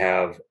 We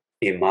have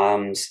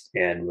imams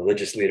and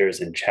religious leaders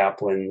and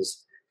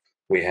chaplains.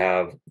 We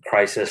have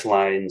crisis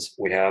lines.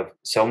 We have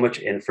so much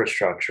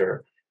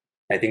infrastructure.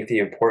 I think the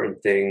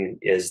important thing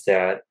is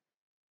that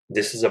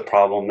this is a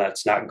problem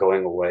that's not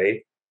going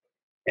away,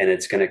 and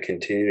it's going to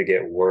continue to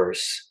get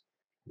worse.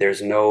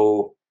 It's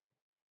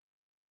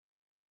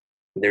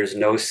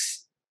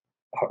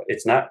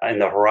not in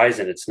the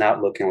horizon. It's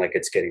not looking like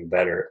it's getting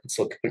better. It's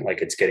looking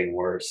like it's getting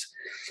worse.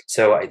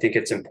 So I think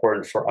it's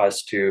important for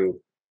us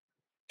to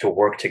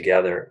work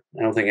together.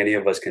 I don't think any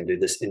of us can do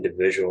this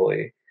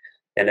individually,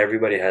 and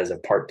everybody has a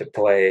part to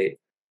play,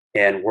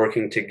 and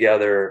working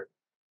together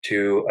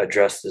to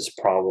address this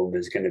problem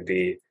is going to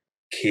be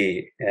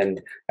key.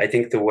 And I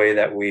think the way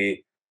that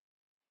we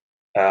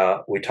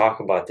talk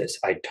about this,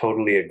 I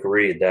totally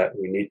agree that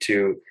we need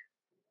to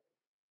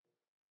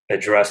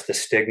address the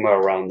stigma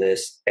around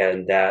this,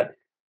 and that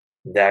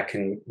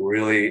can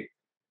really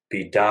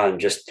be done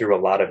just through a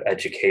lot of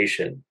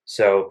education.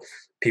 So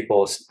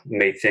people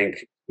may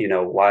think,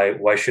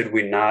 why should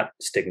we not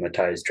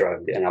stigmatize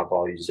drug and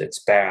alcohol use? It's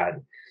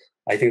bad.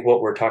 I think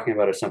what we're talking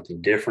about is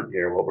something different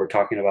here. What we're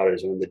talking about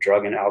is when the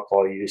drug and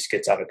alcohol use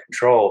gets out of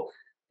control,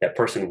 that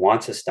person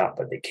wants to stop,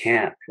 but they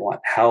can't. They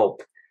want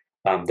help.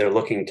 They're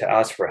looking to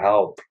us for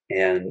help.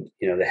 And,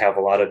 they have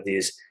a lot of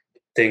these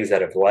things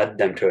that have led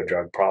them to a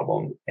drug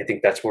problem. I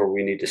think that's where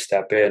we need to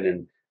step in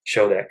and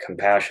show that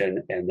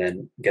compassion, and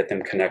then get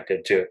them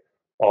connected to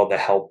all the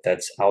help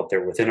that's out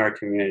there within our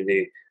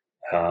community,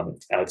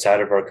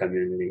 outside of our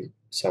community,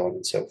 so on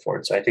and so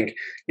forth. So I think,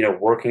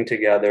 working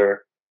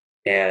together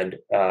and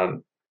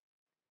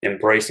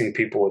embracing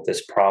people with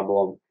this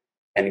problem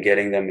and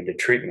getting them into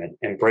treatment.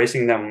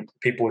 Embracing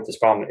people with this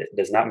problem, it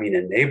does not mean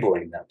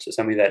enabling them. So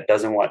somebody that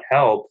doesn't want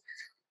help,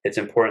 it's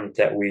important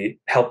that we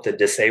help to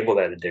disable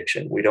that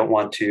addiction. We don't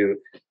want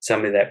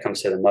somebody that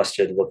comes to the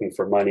masjid looking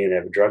for money and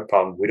have a drug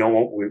problem. We don't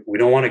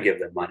want to give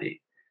them money.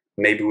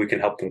 Maybe we can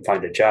help them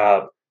find a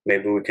job.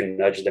 Maybe we can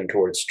nudge them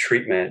towards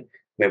treatment.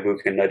 Maybe we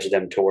can nudge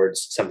them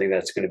towards something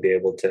that's going to be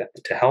able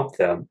to help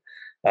them.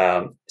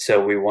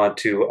 So we want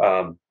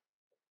to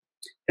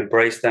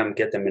embrace them,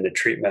 get them into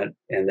treatment,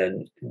 and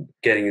then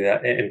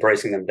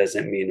embracing them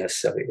doesn't mean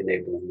necessarily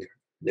enabling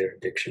their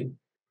addiction.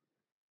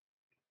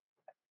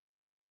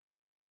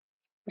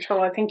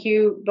 Mashallah, thank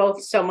you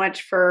both so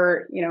much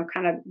for,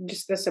 kind of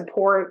just the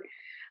support.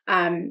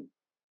 SubhanAllah,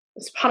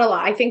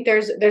 I think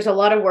there's a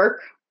lot of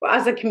work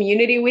as a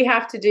community we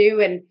have to do.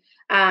 And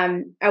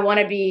I want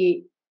to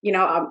be,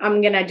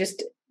 I'm going to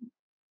just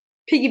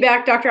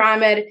piggyback Dr.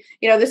 Ahmed.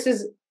 This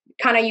is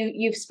kind of,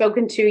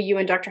 you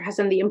and Dr.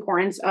 Hassan, the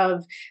importance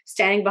of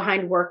standing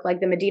behind work like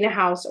the Medina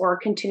House, or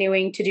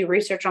continuing to do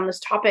research on this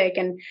topic.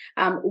 And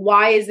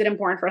why is it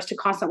important for us to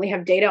constantly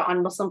have data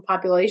on Muslim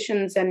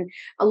populations? And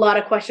a lot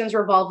of questions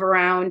revolve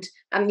around,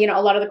 a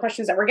lot of the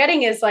questions that we're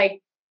getting is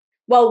like,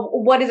 well,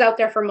 what is out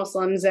there for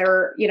Muslims?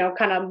 Or,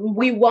 kind of,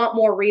 we want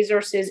more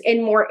resources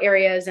in more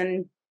areas.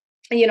 And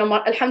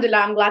alhamdulillah,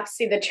 I'm glad to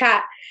see the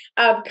chat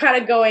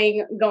kind of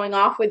going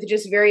off with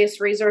just various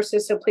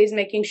resources. So please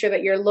making sure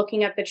that you're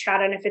looking at the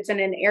chat, and if it's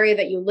in an area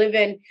that you live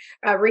in,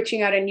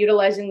 reaching out and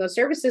utilizing those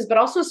services, but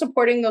also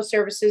supporting those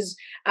services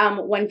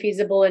when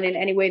feasible and in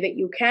any way that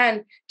you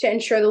can to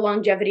ensure the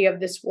longevity of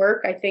this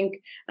work. I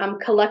think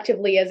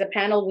collectively as a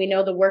panel, we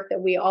know the work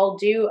that we all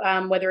do,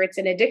 whether it's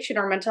in addiction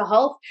or mental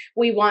health,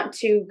 we want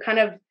to kind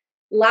of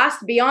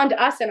last beyond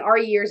us and our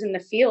years in the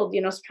field.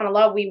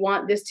 SubhanAllah, we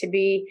want this to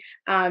be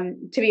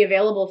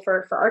available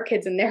for our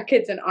kids and their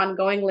kids and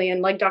ongoingly.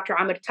 And like Dr.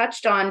 Ahmed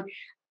touched on,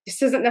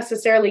 this isn't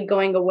necessarily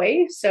going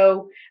away.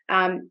 So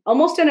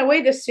almost in a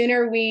way, the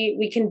sooner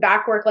we can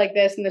back work like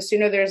this, and the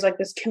sooner there's like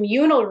this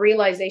communal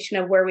realization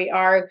of where we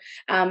are,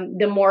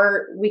 the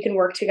more we can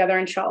work together,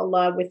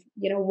 inshallah, with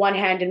one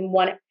hand and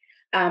one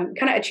kind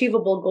of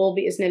achievable goal,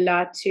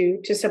 bi'iznillah,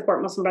 to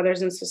support Muslim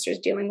brothers and sisters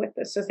dealing with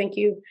this. So thank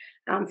you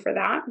for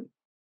that.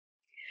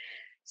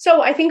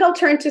 So I think I'll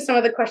turn to some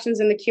of the questions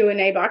in the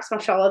Q&A box.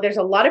 Mashallah, there's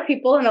a lot of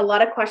people and a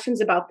lot of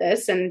questions about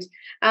this. And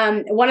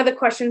one of the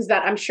questions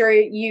that I'm sure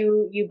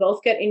you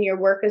both get in your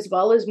work as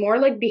well is more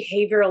like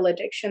behavioral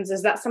addictions.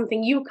 Is that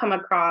something you come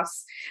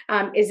across?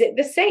 Is it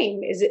the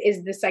same?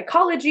 Is the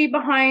psychology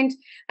behind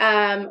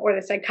or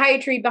the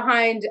psychiatry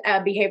behind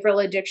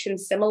behavioral addiction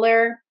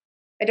similar?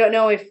 I don't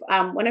know if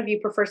one of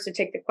you prefers to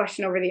take the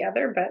question over the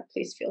other, but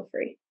please feel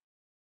free.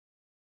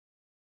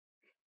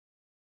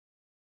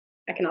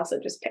 I can also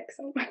just pick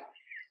some.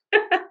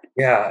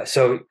 Yeah,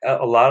 so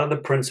a lot of the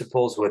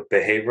principles with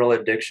behavioral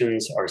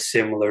addictions are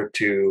similar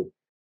to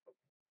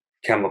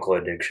chemical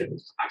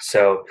addictions.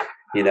 So,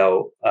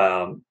 you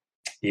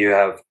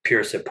have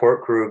peer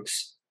support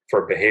groups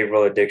for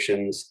behavioral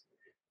addictions.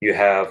 You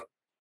have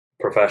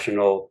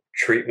professional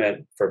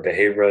treatment for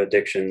behavioral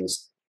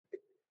addictions,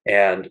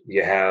 and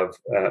you have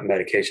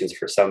medications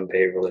for some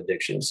behavioral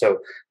addictions. So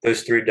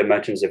those three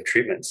dimensions of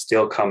treatment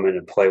still come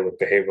into play with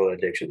behavioral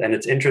addiction. And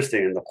it's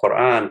interesting, in the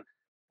Quran,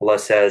 Allah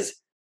says,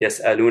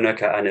 يَسْأَلُونَكَ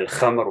عَنِ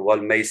الْخَمْرِ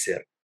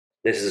وَالْمَيْسِرِ.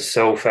 This is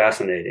so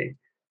fascinating,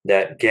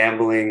 that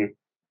gambling,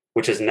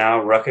 which is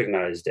now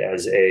recognized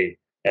as an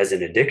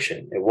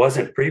addiction, it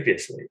wasn't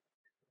previously,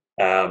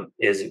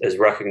 is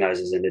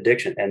recognized as an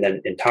addiction. And then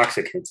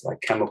intoxicants,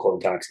 like chemical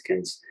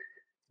intoxicants,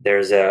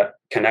 there's a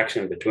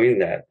connection between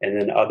that. And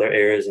then other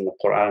areas in the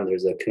Quran,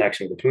 there's a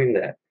connection between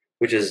that,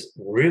 which is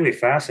really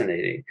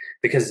fascinating.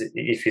 Because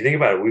if you think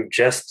about it, we've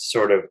just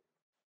sort of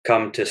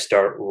come to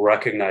start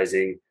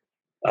recognizing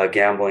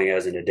gambling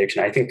as an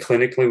addiction. I think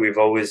clinically, we've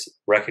always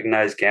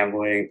recognized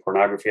gambling,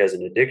 pornography as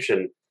an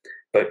addiction.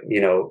 But,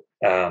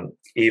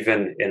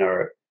 even in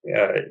our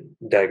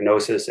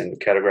diagnosis and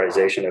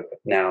categorization of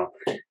now,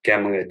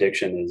 gambling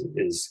addiction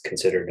is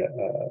considered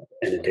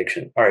an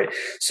addiction. All right.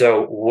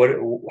 So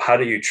how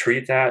do you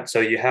treat that? So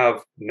you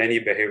have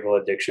many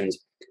behavioral addictions,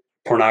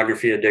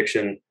 pornography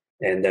addiction,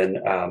 and then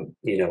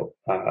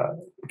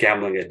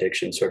gambling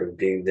addiction sort of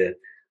being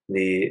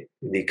the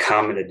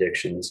common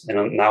addictions.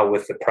 And now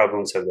with the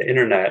prevalence of the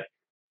internet,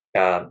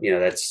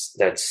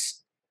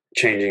 that's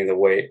changing the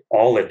way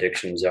all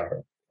addictions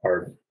are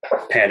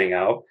panning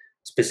out.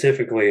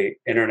 Specifically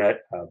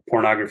internet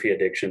pornography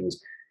addictions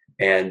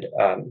and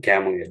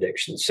gambling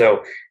addictions.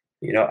 So,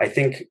 I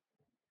think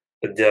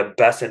the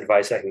best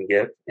advice I can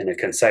give in a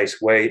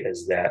concise way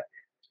is that,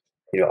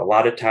 a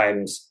lot of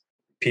times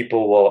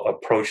people will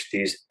approach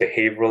these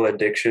behavioral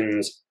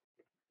addictions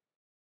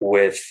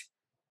with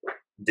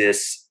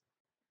this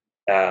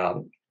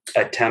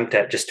attempt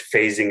at just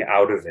phasing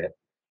out of it.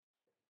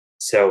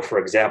 So, for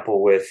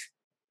example, with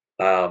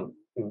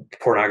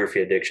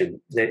pornography addiction,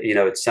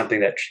 it's something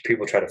that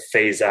people try to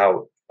phase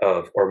out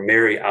of or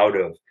marry out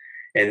of.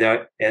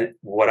 And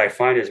what I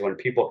find is when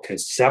people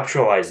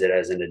conceptualize it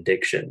as an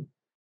addiction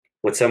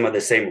with some of the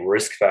same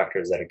risk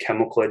factors that a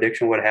chemical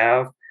addiction would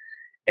have,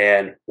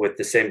 and with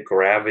the same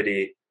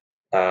gravity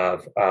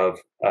of the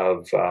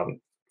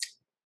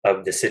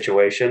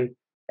situation,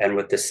 and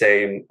with the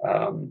same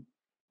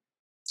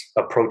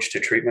approach to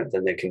treatment,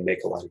 then they can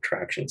make a lot of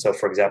traction. So,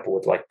 for example,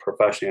 with like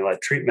professionally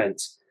led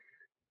treatments,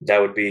 that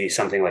would be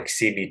something like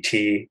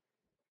CBT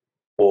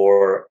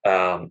or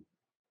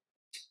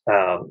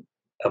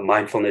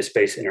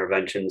mindfulness-based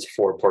interventions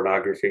for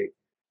pornography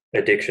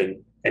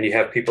addiction. And you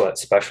have people that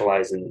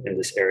specialize in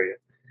this area.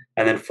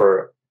 And then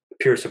for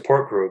peer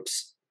support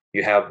groups,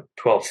 you have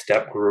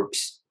 12-step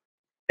groups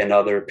and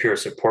other peer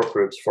support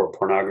groups for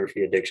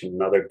pornography addiction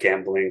and other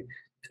gambling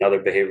and other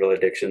behavioral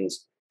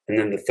addictions. And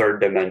then the third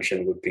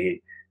dimension would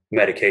be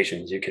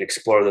medications. You can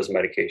explore those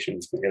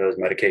medications. Those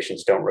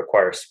medications don't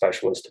require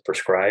specialists to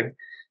prescribe.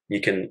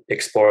 You can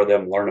explore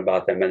them, learn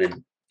about them, and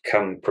then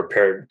come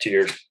prepared to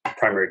your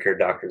primary care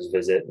doctor's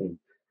visit and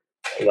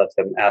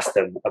ask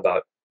them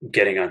about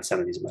getting on some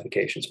of these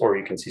medications. Or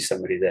you can see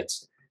somebody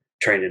that's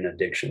trained in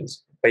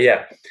addictions. But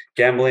yeah,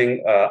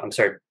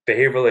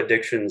 behavioral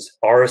addictions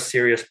are a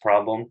serious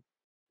problem.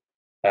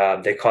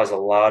 They cause a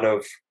lot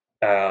of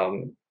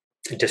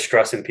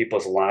distress in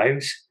people's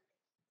lives.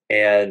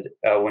 And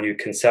when you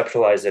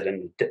conceptualize it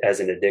as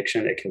an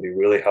addiction, it can be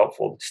really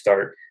helpful to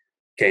start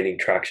gaining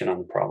traction on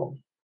the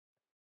problem.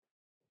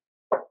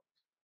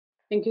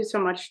 Thank you so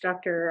much,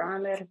 Dr.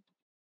 Amer.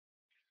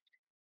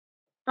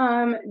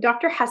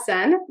 Dr.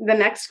 Hassan, the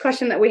next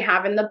question that we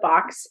have in the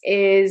box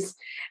is,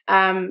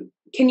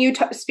 can you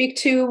speak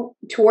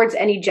towards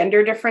any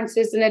gender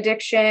differences in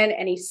addiction?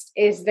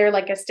 Is there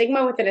like a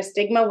stigma within a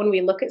stigma when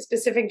we look at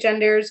specific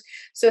genders?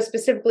 So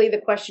specifically, the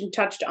question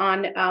touched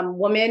on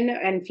women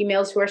and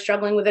females who are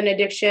struggling with an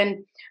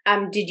addiction.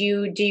 Do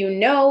you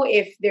know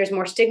if there's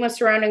more stigma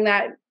surrounding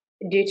that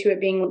due to it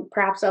being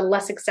perhaps a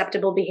less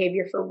acceptable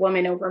behavior for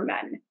women over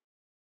men?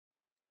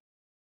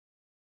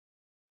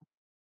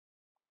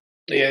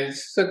 Yeah,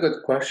 it's a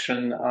good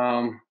question.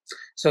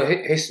 So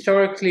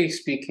historically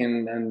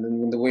speaking,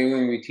 and the way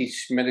when we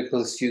teach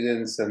medical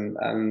students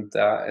and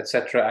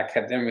etc.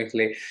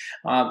 academically,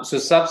 so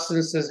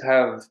substances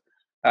have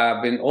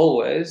been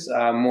always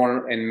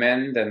more in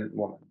men than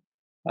women.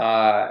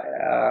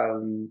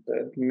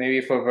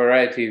 maybe for a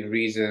variety of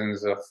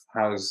reasons of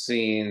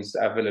housing,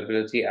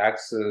 availability,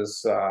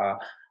 access. The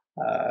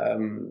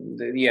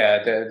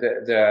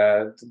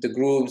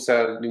groups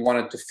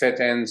wanted to fit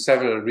in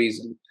several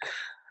reasons.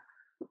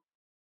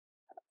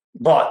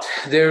 But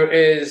there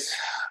is,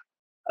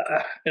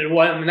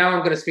 now I'm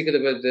going to speak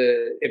about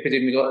the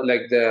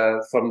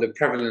epidemiology, from the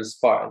prevalence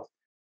part.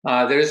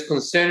 There is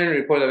concern in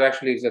report of I've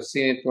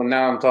seen it. Well,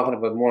 now I'm talking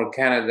about more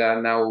Canada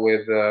now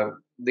with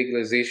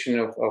legalization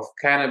of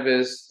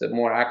cannabis, the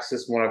more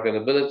access, more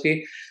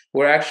availability,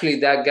 where actually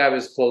that gap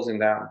is closing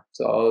down.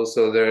 So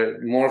there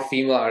more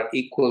female are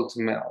equal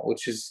to male,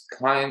 which is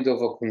kind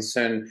of a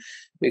concern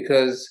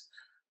because,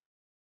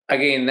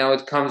 again, now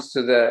it comes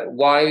to the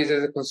why is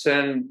it a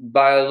concern?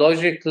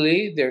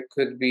 Biologically, there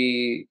could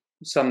be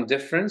some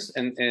difference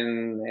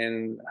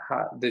in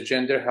how the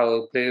gender, how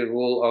it play a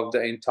role of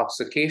the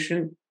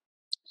intoxication.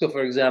 So,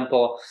 for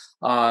example,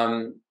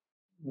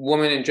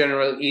 women in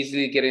general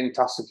easily get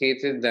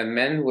intoxicated than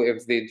men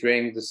if they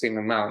drink the same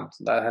amount.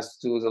 That has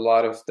to do with a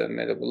lot of the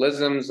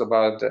metabolisms,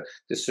 about the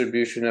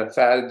distribution of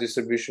fat,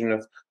 distribution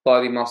of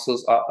body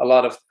muscles, a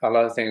lot of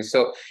things.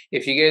 So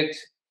if you get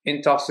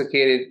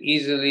intoxicated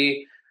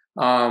easily,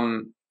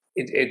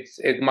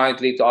 it might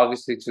lead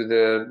obviously to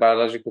the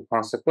biological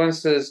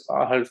consequences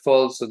are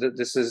hurtful. So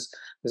this is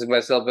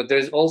myself. But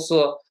there's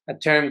also a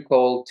term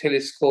called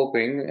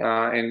telescoping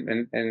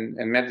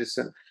in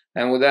medicine,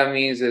 and what that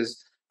means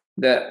is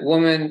that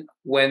women,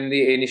 when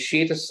they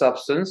initiate a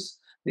substance,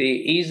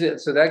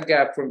 so that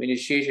gap from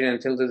initiation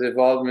until the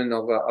development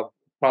of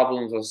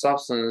problems of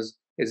substance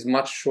is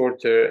much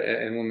shorter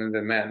in women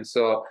than men.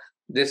 So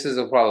this is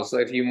a problem. So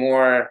if you're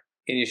more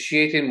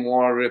initiating,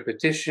 more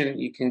repetition,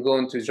 you can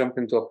jump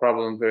into a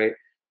problem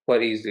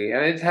quite easily.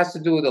 And it has to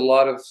do with a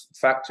lot of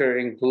factors,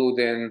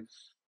 including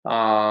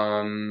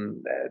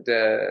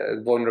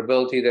the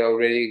vulnerability that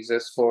already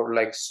exists for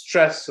like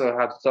stress, or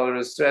how to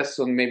tolerate stress,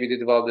 or maybe they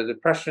develop the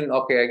depression.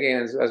 Okay,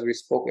 again, as we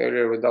spoke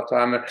earlier with Dr.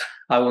 Amer,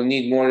 I will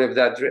need more of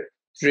that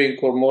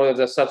drink or more of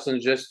that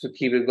substance just to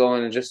keep it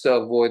going and just to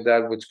avoid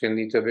that, which can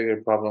lead to a bigger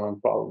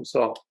problem.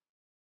 So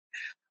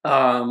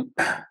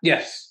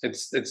yes,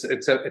 it's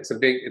a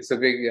big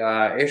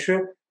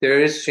issue.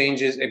 There is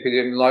changes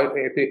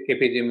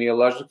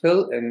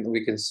epidemiological, and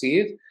we can see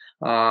it,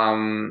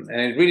 and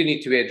it really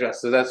needs to be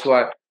addressed. So that's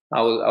why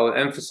I will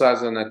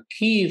emphasize on a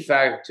key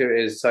factor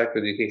is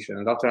psychoeducation.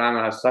 And Dr.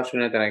 Amer has touched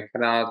on it, and I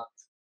cannot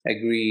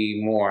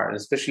agree more,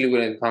 especially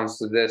when it comes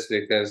to this,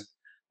 because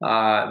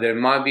there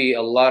might be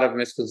a lot of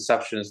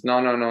misconceptions. No,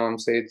 I'm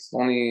saying it's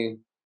only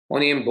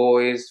in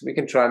boys. We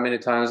can try many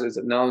times.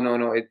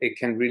 No. It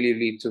can really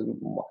lead to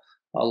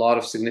a lot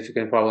of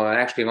significant problem, and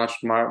actually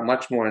much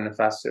more in a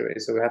faster way.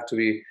 So we have to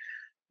be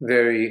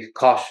very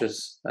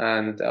cautious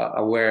and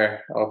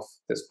aware of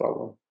this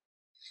problem.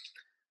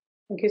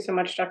 Thank you so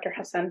much, Dr.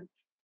 Hassan.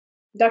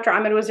 Dr.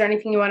 Ahmed, was there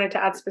anything you wanted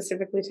to add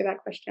specifically to that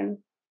question?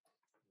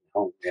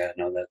 Oh yeah,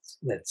 no, that's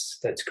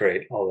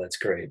great. Oh, that's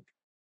great.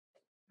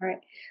 All right.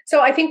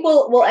 So I think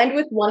we'll end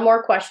with one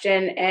more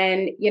question.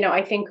 And,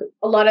 I think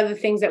a lot of the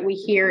things that we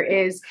hear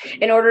is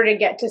in order to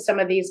get to some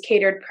of these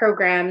catered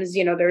programs,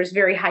 there's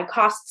very high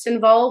costs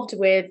involved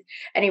with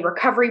any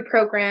recovery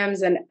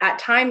programs. And at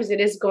times it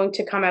is going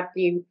to come at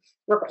the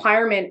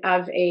requirement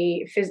of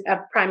a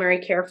primary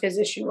care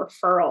physician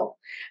referral.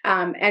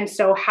 And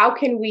so how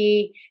can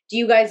do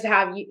you guys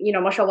have,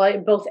 mashallah,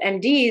 both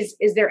MDs,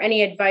 is there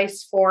any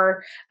advice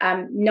for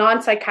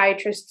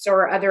non-psychiatrists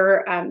or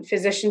other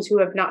physicians who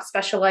have not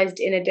specialized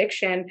in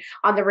addiction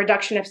on the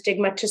reduction of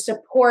stigma to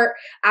support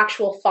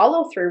actual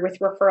follow through with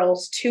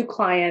referrals to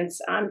clients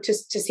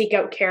to seek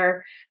out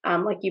care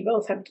like you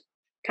both have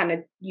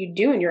you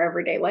do in your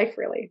everyday life,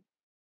 really?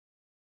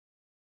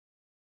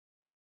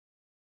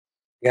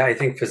 Yeah, I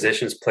think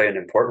physicians play an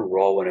important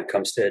role when it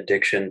comes to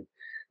addiction.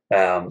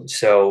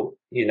 So,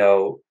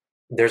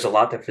 there's a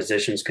lot that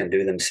physicians can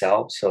do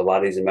themselves. So a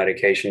lot of these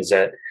medications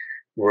that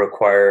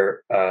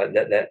require,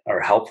 that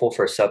are helpful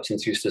for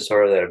substance use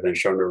disorder, that have been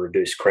shown to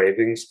reduce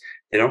cravings,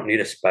 they don't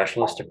need a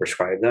specialist to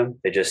prescribe them.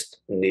 They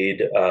just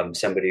need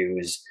somebody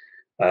who's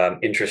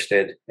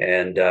interested.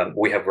 And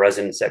we have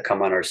residents that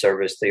come on our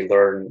service. They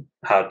learn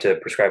how to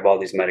prescribe all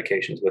these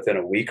medications within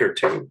a week or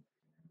two.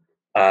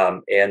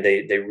 And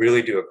they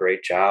really do a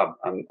great job.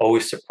 I'm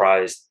always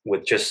surprised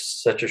with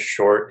just such a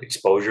short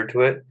exposure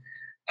to it,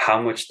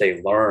 how much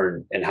they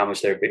learn and how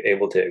much they're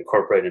able to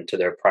incorporate into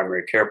their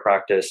primary care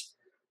practice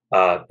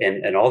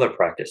and all their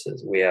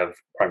practices. We have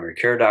primary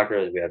care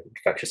doctors, we have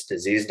infectious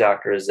disease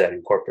doctors that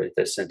incorporate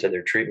this into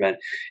their treatment,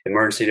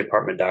 emergency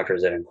department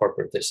doctors that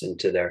incorporate this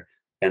into their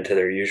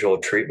usual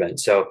treatment.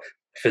 So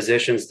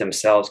physicians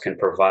themselves can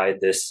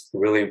provide this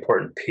really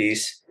important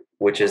piece,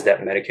 which is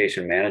that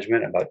medication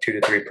management. About 2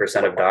 to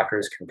 3% of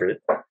doctors can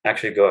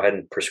actually go ahead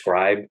and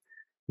prescribe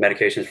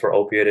medications for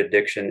opioid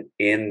addiction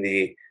in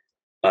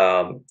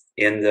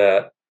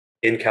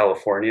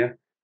California,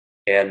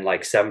 and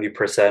like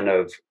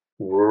 70% of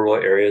rural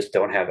areas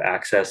don't have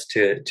access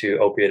to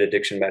opioid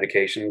addiction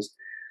medications.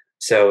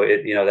 So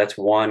that's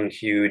one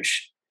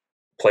huge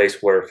place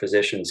where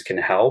physicians can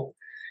help.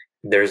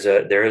 There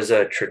is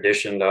a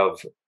tradition of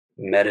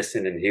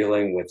medicine and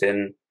healing within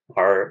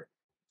our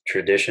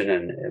tradition,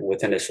 and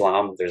within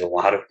Islam there's a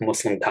lot of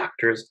Muslim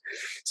doctors,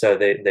 so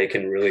they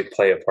can really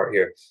play a part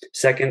here.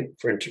 Second,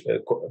 for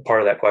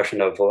part of that question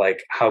of like,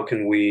 how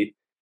can we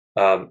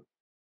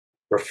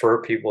refer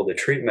people to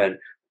treatment?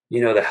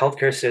 The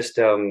healthcare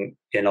system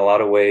in a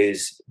lot of ways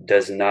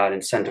does not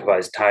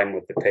incentivize time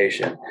with the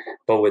patient,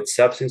 but with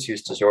substance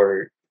use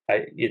disorder,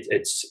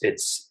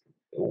 it's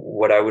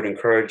what I would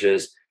encourage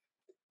is,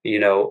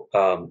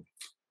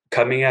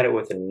 coming at it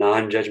with a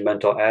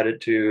non-judgmental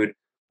attitude,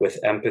 with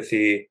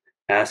empathy,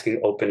 asking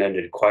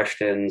open-ended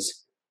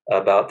questions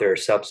about their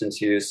substance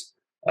use,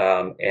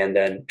 and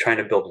then trying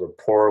to build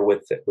rapport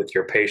with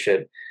your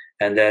patient,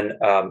 and then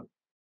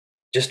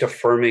just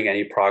affirming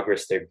any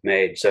progress they've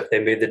made. So if they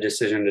made the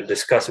decision to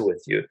discuss it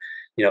with you,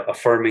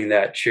 affirming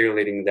that,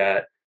 cheerleading that,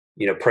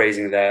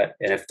 praising that.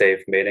 And if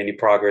they've made any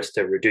progress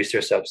to reduce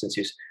their substance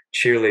use,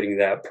 cheerleading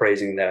that,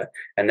 praising that.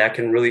 And that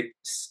can really,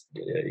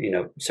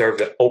 serve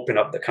to open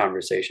up the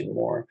conversation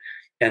more.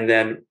 And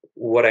then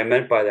what I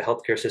meant by the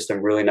healthcare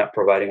system really not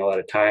providing a lot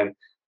of time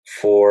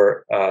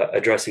for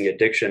addressing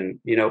addiction,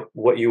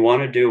 what you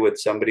want to do with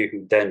somebody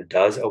who then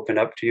does open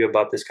up to you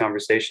about this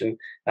conversation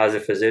as a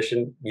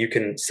physician, you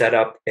can set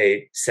up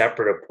a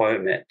separate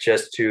appointment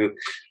just to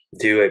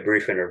do a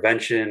brief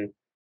intervention,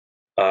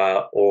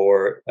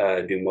 or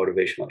do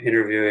motivational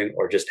interviewing,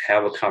 or just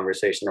have a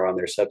conversation around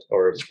their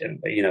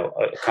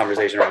a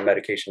conversation around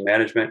medication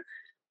management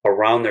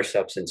around their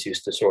substance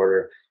use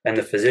disorder. And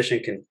the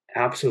physician can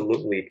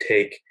absolutely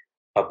take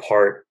a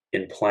part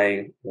in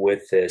playing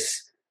with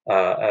this,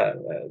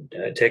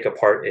 take a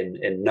part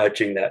in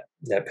nudging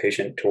that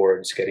patient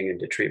towards getting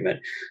into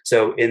treatment.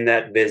 So in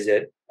that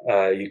visit,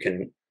 you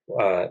can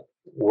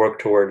work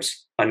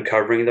towards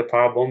uncovering the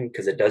problem,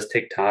 because it does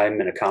take time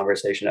in a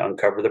conversation to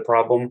uncover the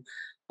problem,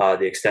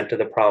 the extent of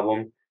the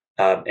problem,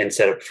 and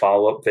set up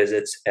follow-up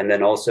visits, and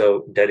then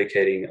also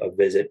dedicating a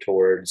visit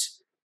towards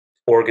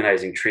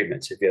organizing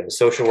treatments. If you have a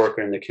social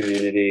worker in the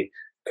community,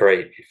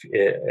 great. If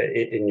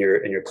in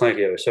your clinic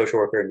you have a social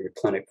worker in your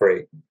clinic,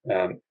 great.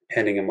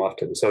 Handing them off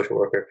to the social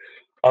worker.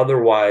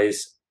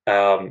 Otherwise,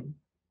 helping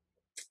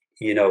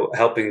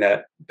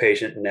that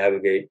patient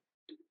navigate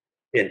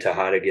into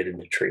how to get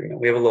into treatment.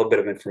 We have a little bit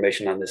of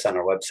information on this on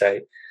our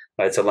website.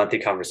 It's a lengthy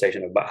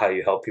conversation about how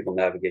you help people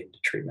navigate into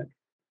treatment.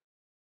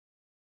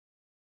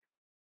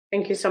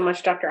 Thank you so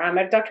much, Dr.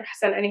 Ahmed. Dr.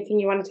 Hassan, anything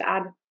you wanted to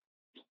add?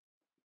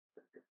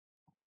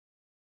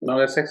 No,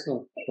 that's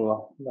excellent.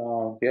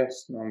 Well,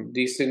 yes,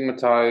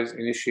 destigmatize,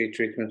 initiate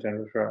treatment,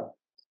 and referral.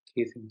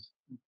 Key things.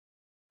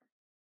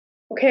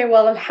 Okay,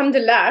 well,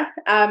 alhamdulillah.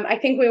 I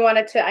think we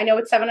wanted to, I know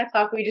it's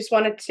 7:00. We just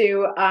wanted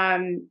to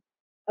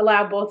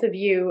allow both of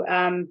you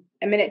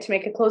a minute to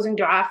make a closing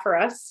dua for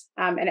us,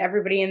 and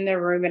everybody in the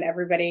room, and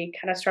everybody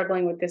kind of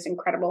struggling with this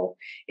incredible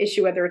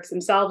issue, whether it's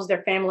themselves,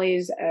 their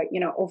families,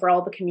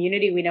 overall the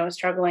community we know is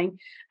struggling.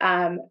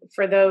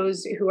 For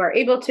those who are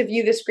able to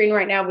view the screen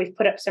right now, we've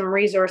put up some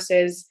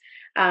resources.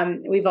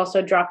 We've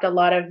also dropped a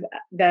lot of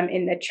them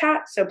in the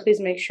chat, so please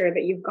make sure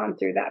that you've gone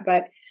through that.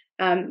 But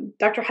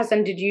Dr.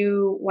 Hassan, did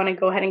you want to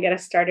go ahead and get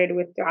us started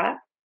with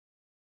dua?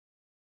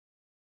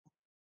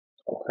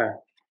 Okay.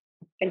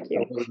 Thank you.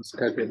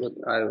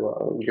 I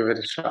will give it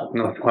a shot.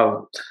 No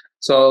problem.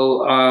 So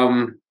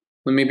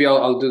maybe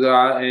I'll do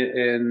that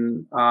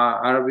in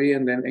Arabic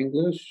and then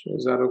English.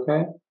 Is that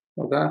okay?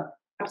 Okay.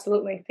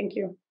 Absolutely. Thank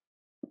you.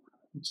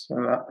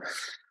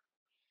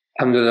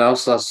 الحمد لله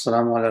والصلاة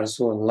والسلام على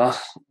رسول الله.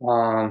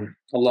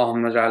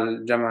 اللهم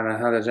اجعل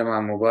جمعنا هذا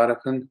جمعا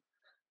مباركا.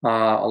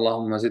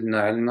 اللهم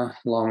زدنا علما.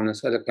 اللهم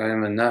نسألك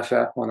علما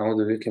نافعا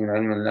ونعوذ بك من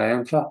علم لا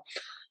ينفع.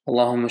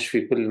 اللهم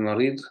اشفي كل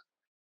مريض.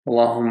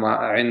 اللهم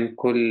أعن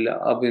كل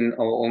أب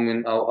أو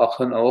أم أو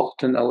أخ أو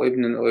أخت أو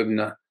ابن أو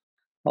ابنة.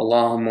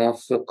 اللهم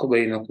وفق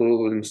بين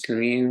قلوب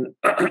المسلمين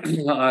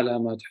على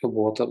ما تحب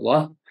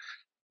وترضى.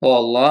 Oh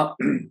Allah,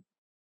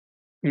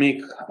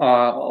 make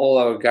all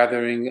our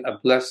gathering a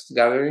blessed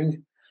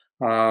gathering.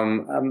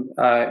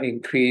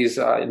 Increase,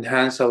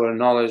 enhance our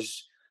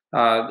knowledge,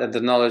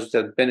 the knowledge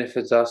that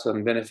benefits us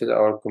and benefits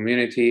our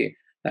community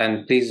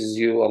and pleases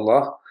you,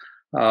 Allah.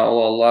 Oh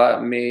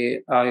Allah,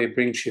 may I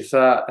bring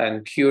shifa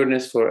and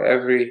cureness for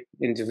every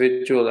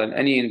individual and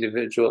any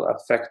individual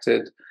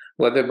affected,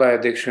 whether by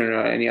addiction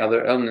or any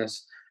other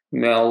illness.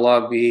 May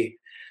Allah be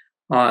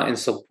in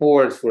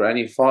support for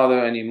any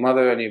father, any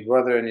mother, any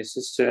brother, any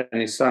sister,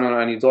 any son,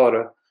 or any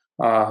daughter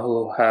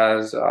who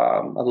has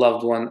a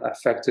loved one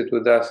affected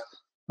with us.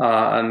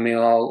 And may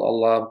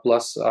Allah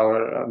bless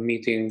our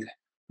meeting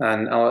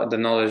and the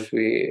knowledge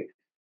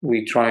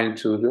we trying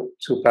to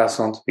pass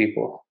on to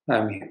people.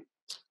 Ameen.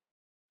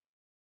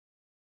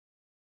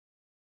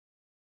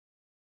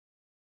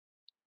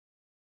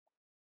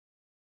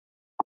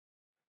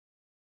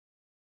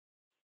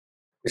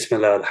 بسم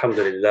الله الحمد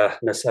لله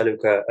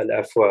نسألك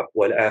العفو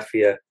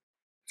والعافية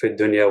في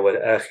الدنيا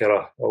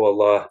والآخرة. Oh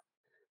Allah,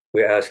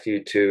 we ask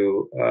you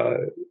to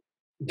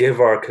give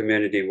our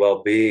community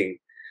well-being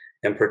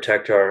and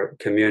protect our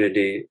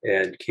community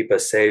and keep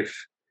us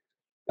safe.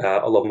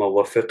 Allahumma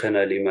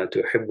waffiqna lima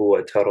tuhibbu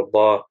wa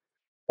tarda.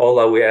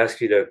 Allah, we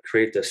ask you to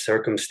create the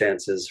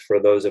circumstances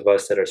for those of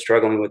us that are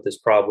struggling with this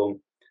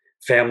problem,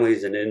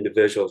 families and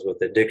individuals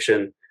with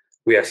addiction.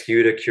 We ask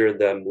you to cure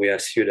them. We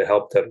ask you to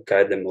help them,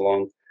 guide them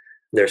along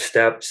their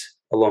steps.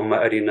 Allahumma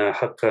arina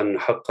haqqan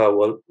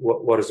haqqa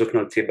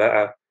warzuqna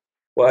ittiba'a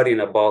wa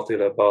arina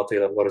batila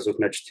batila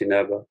warzuqna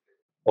ijtinaba.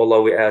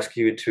 Allah, we ask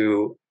you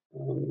to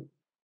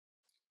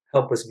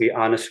help us be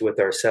honest with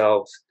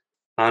ourselves,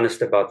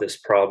 honest about this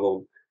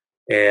problem,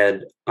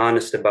 and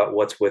honest about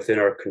what's within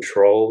our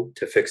control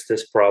to fix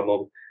this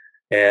problem,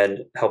 and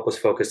help us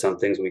focus on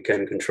things we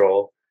can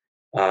control,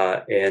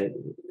 and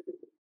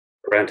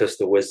grant us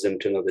the wisdom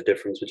to know the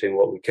difference between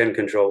what we can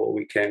control, what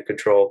we can't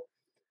control.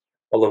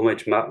 Allahumma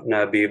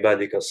ijma'na bi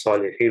ibadika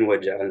as-salihin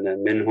waj'alna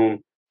minhum.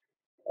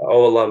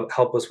 Oh Allah,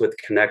 help us with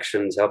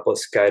connections, help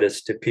us guide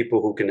us to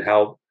people who can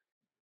help,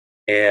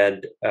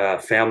 and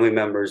family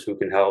members who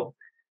can help,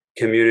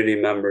 community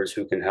members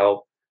who can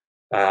help,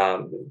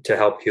 to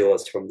help heal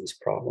us from this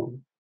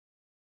problem.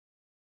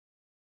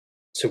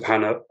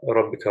 Subhana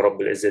rabbika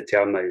rabbil izzati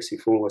amma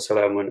yasifun wa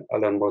salamun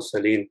ala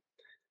al-mursalin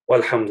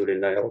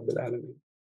walhamdulillahi rabbil alamin.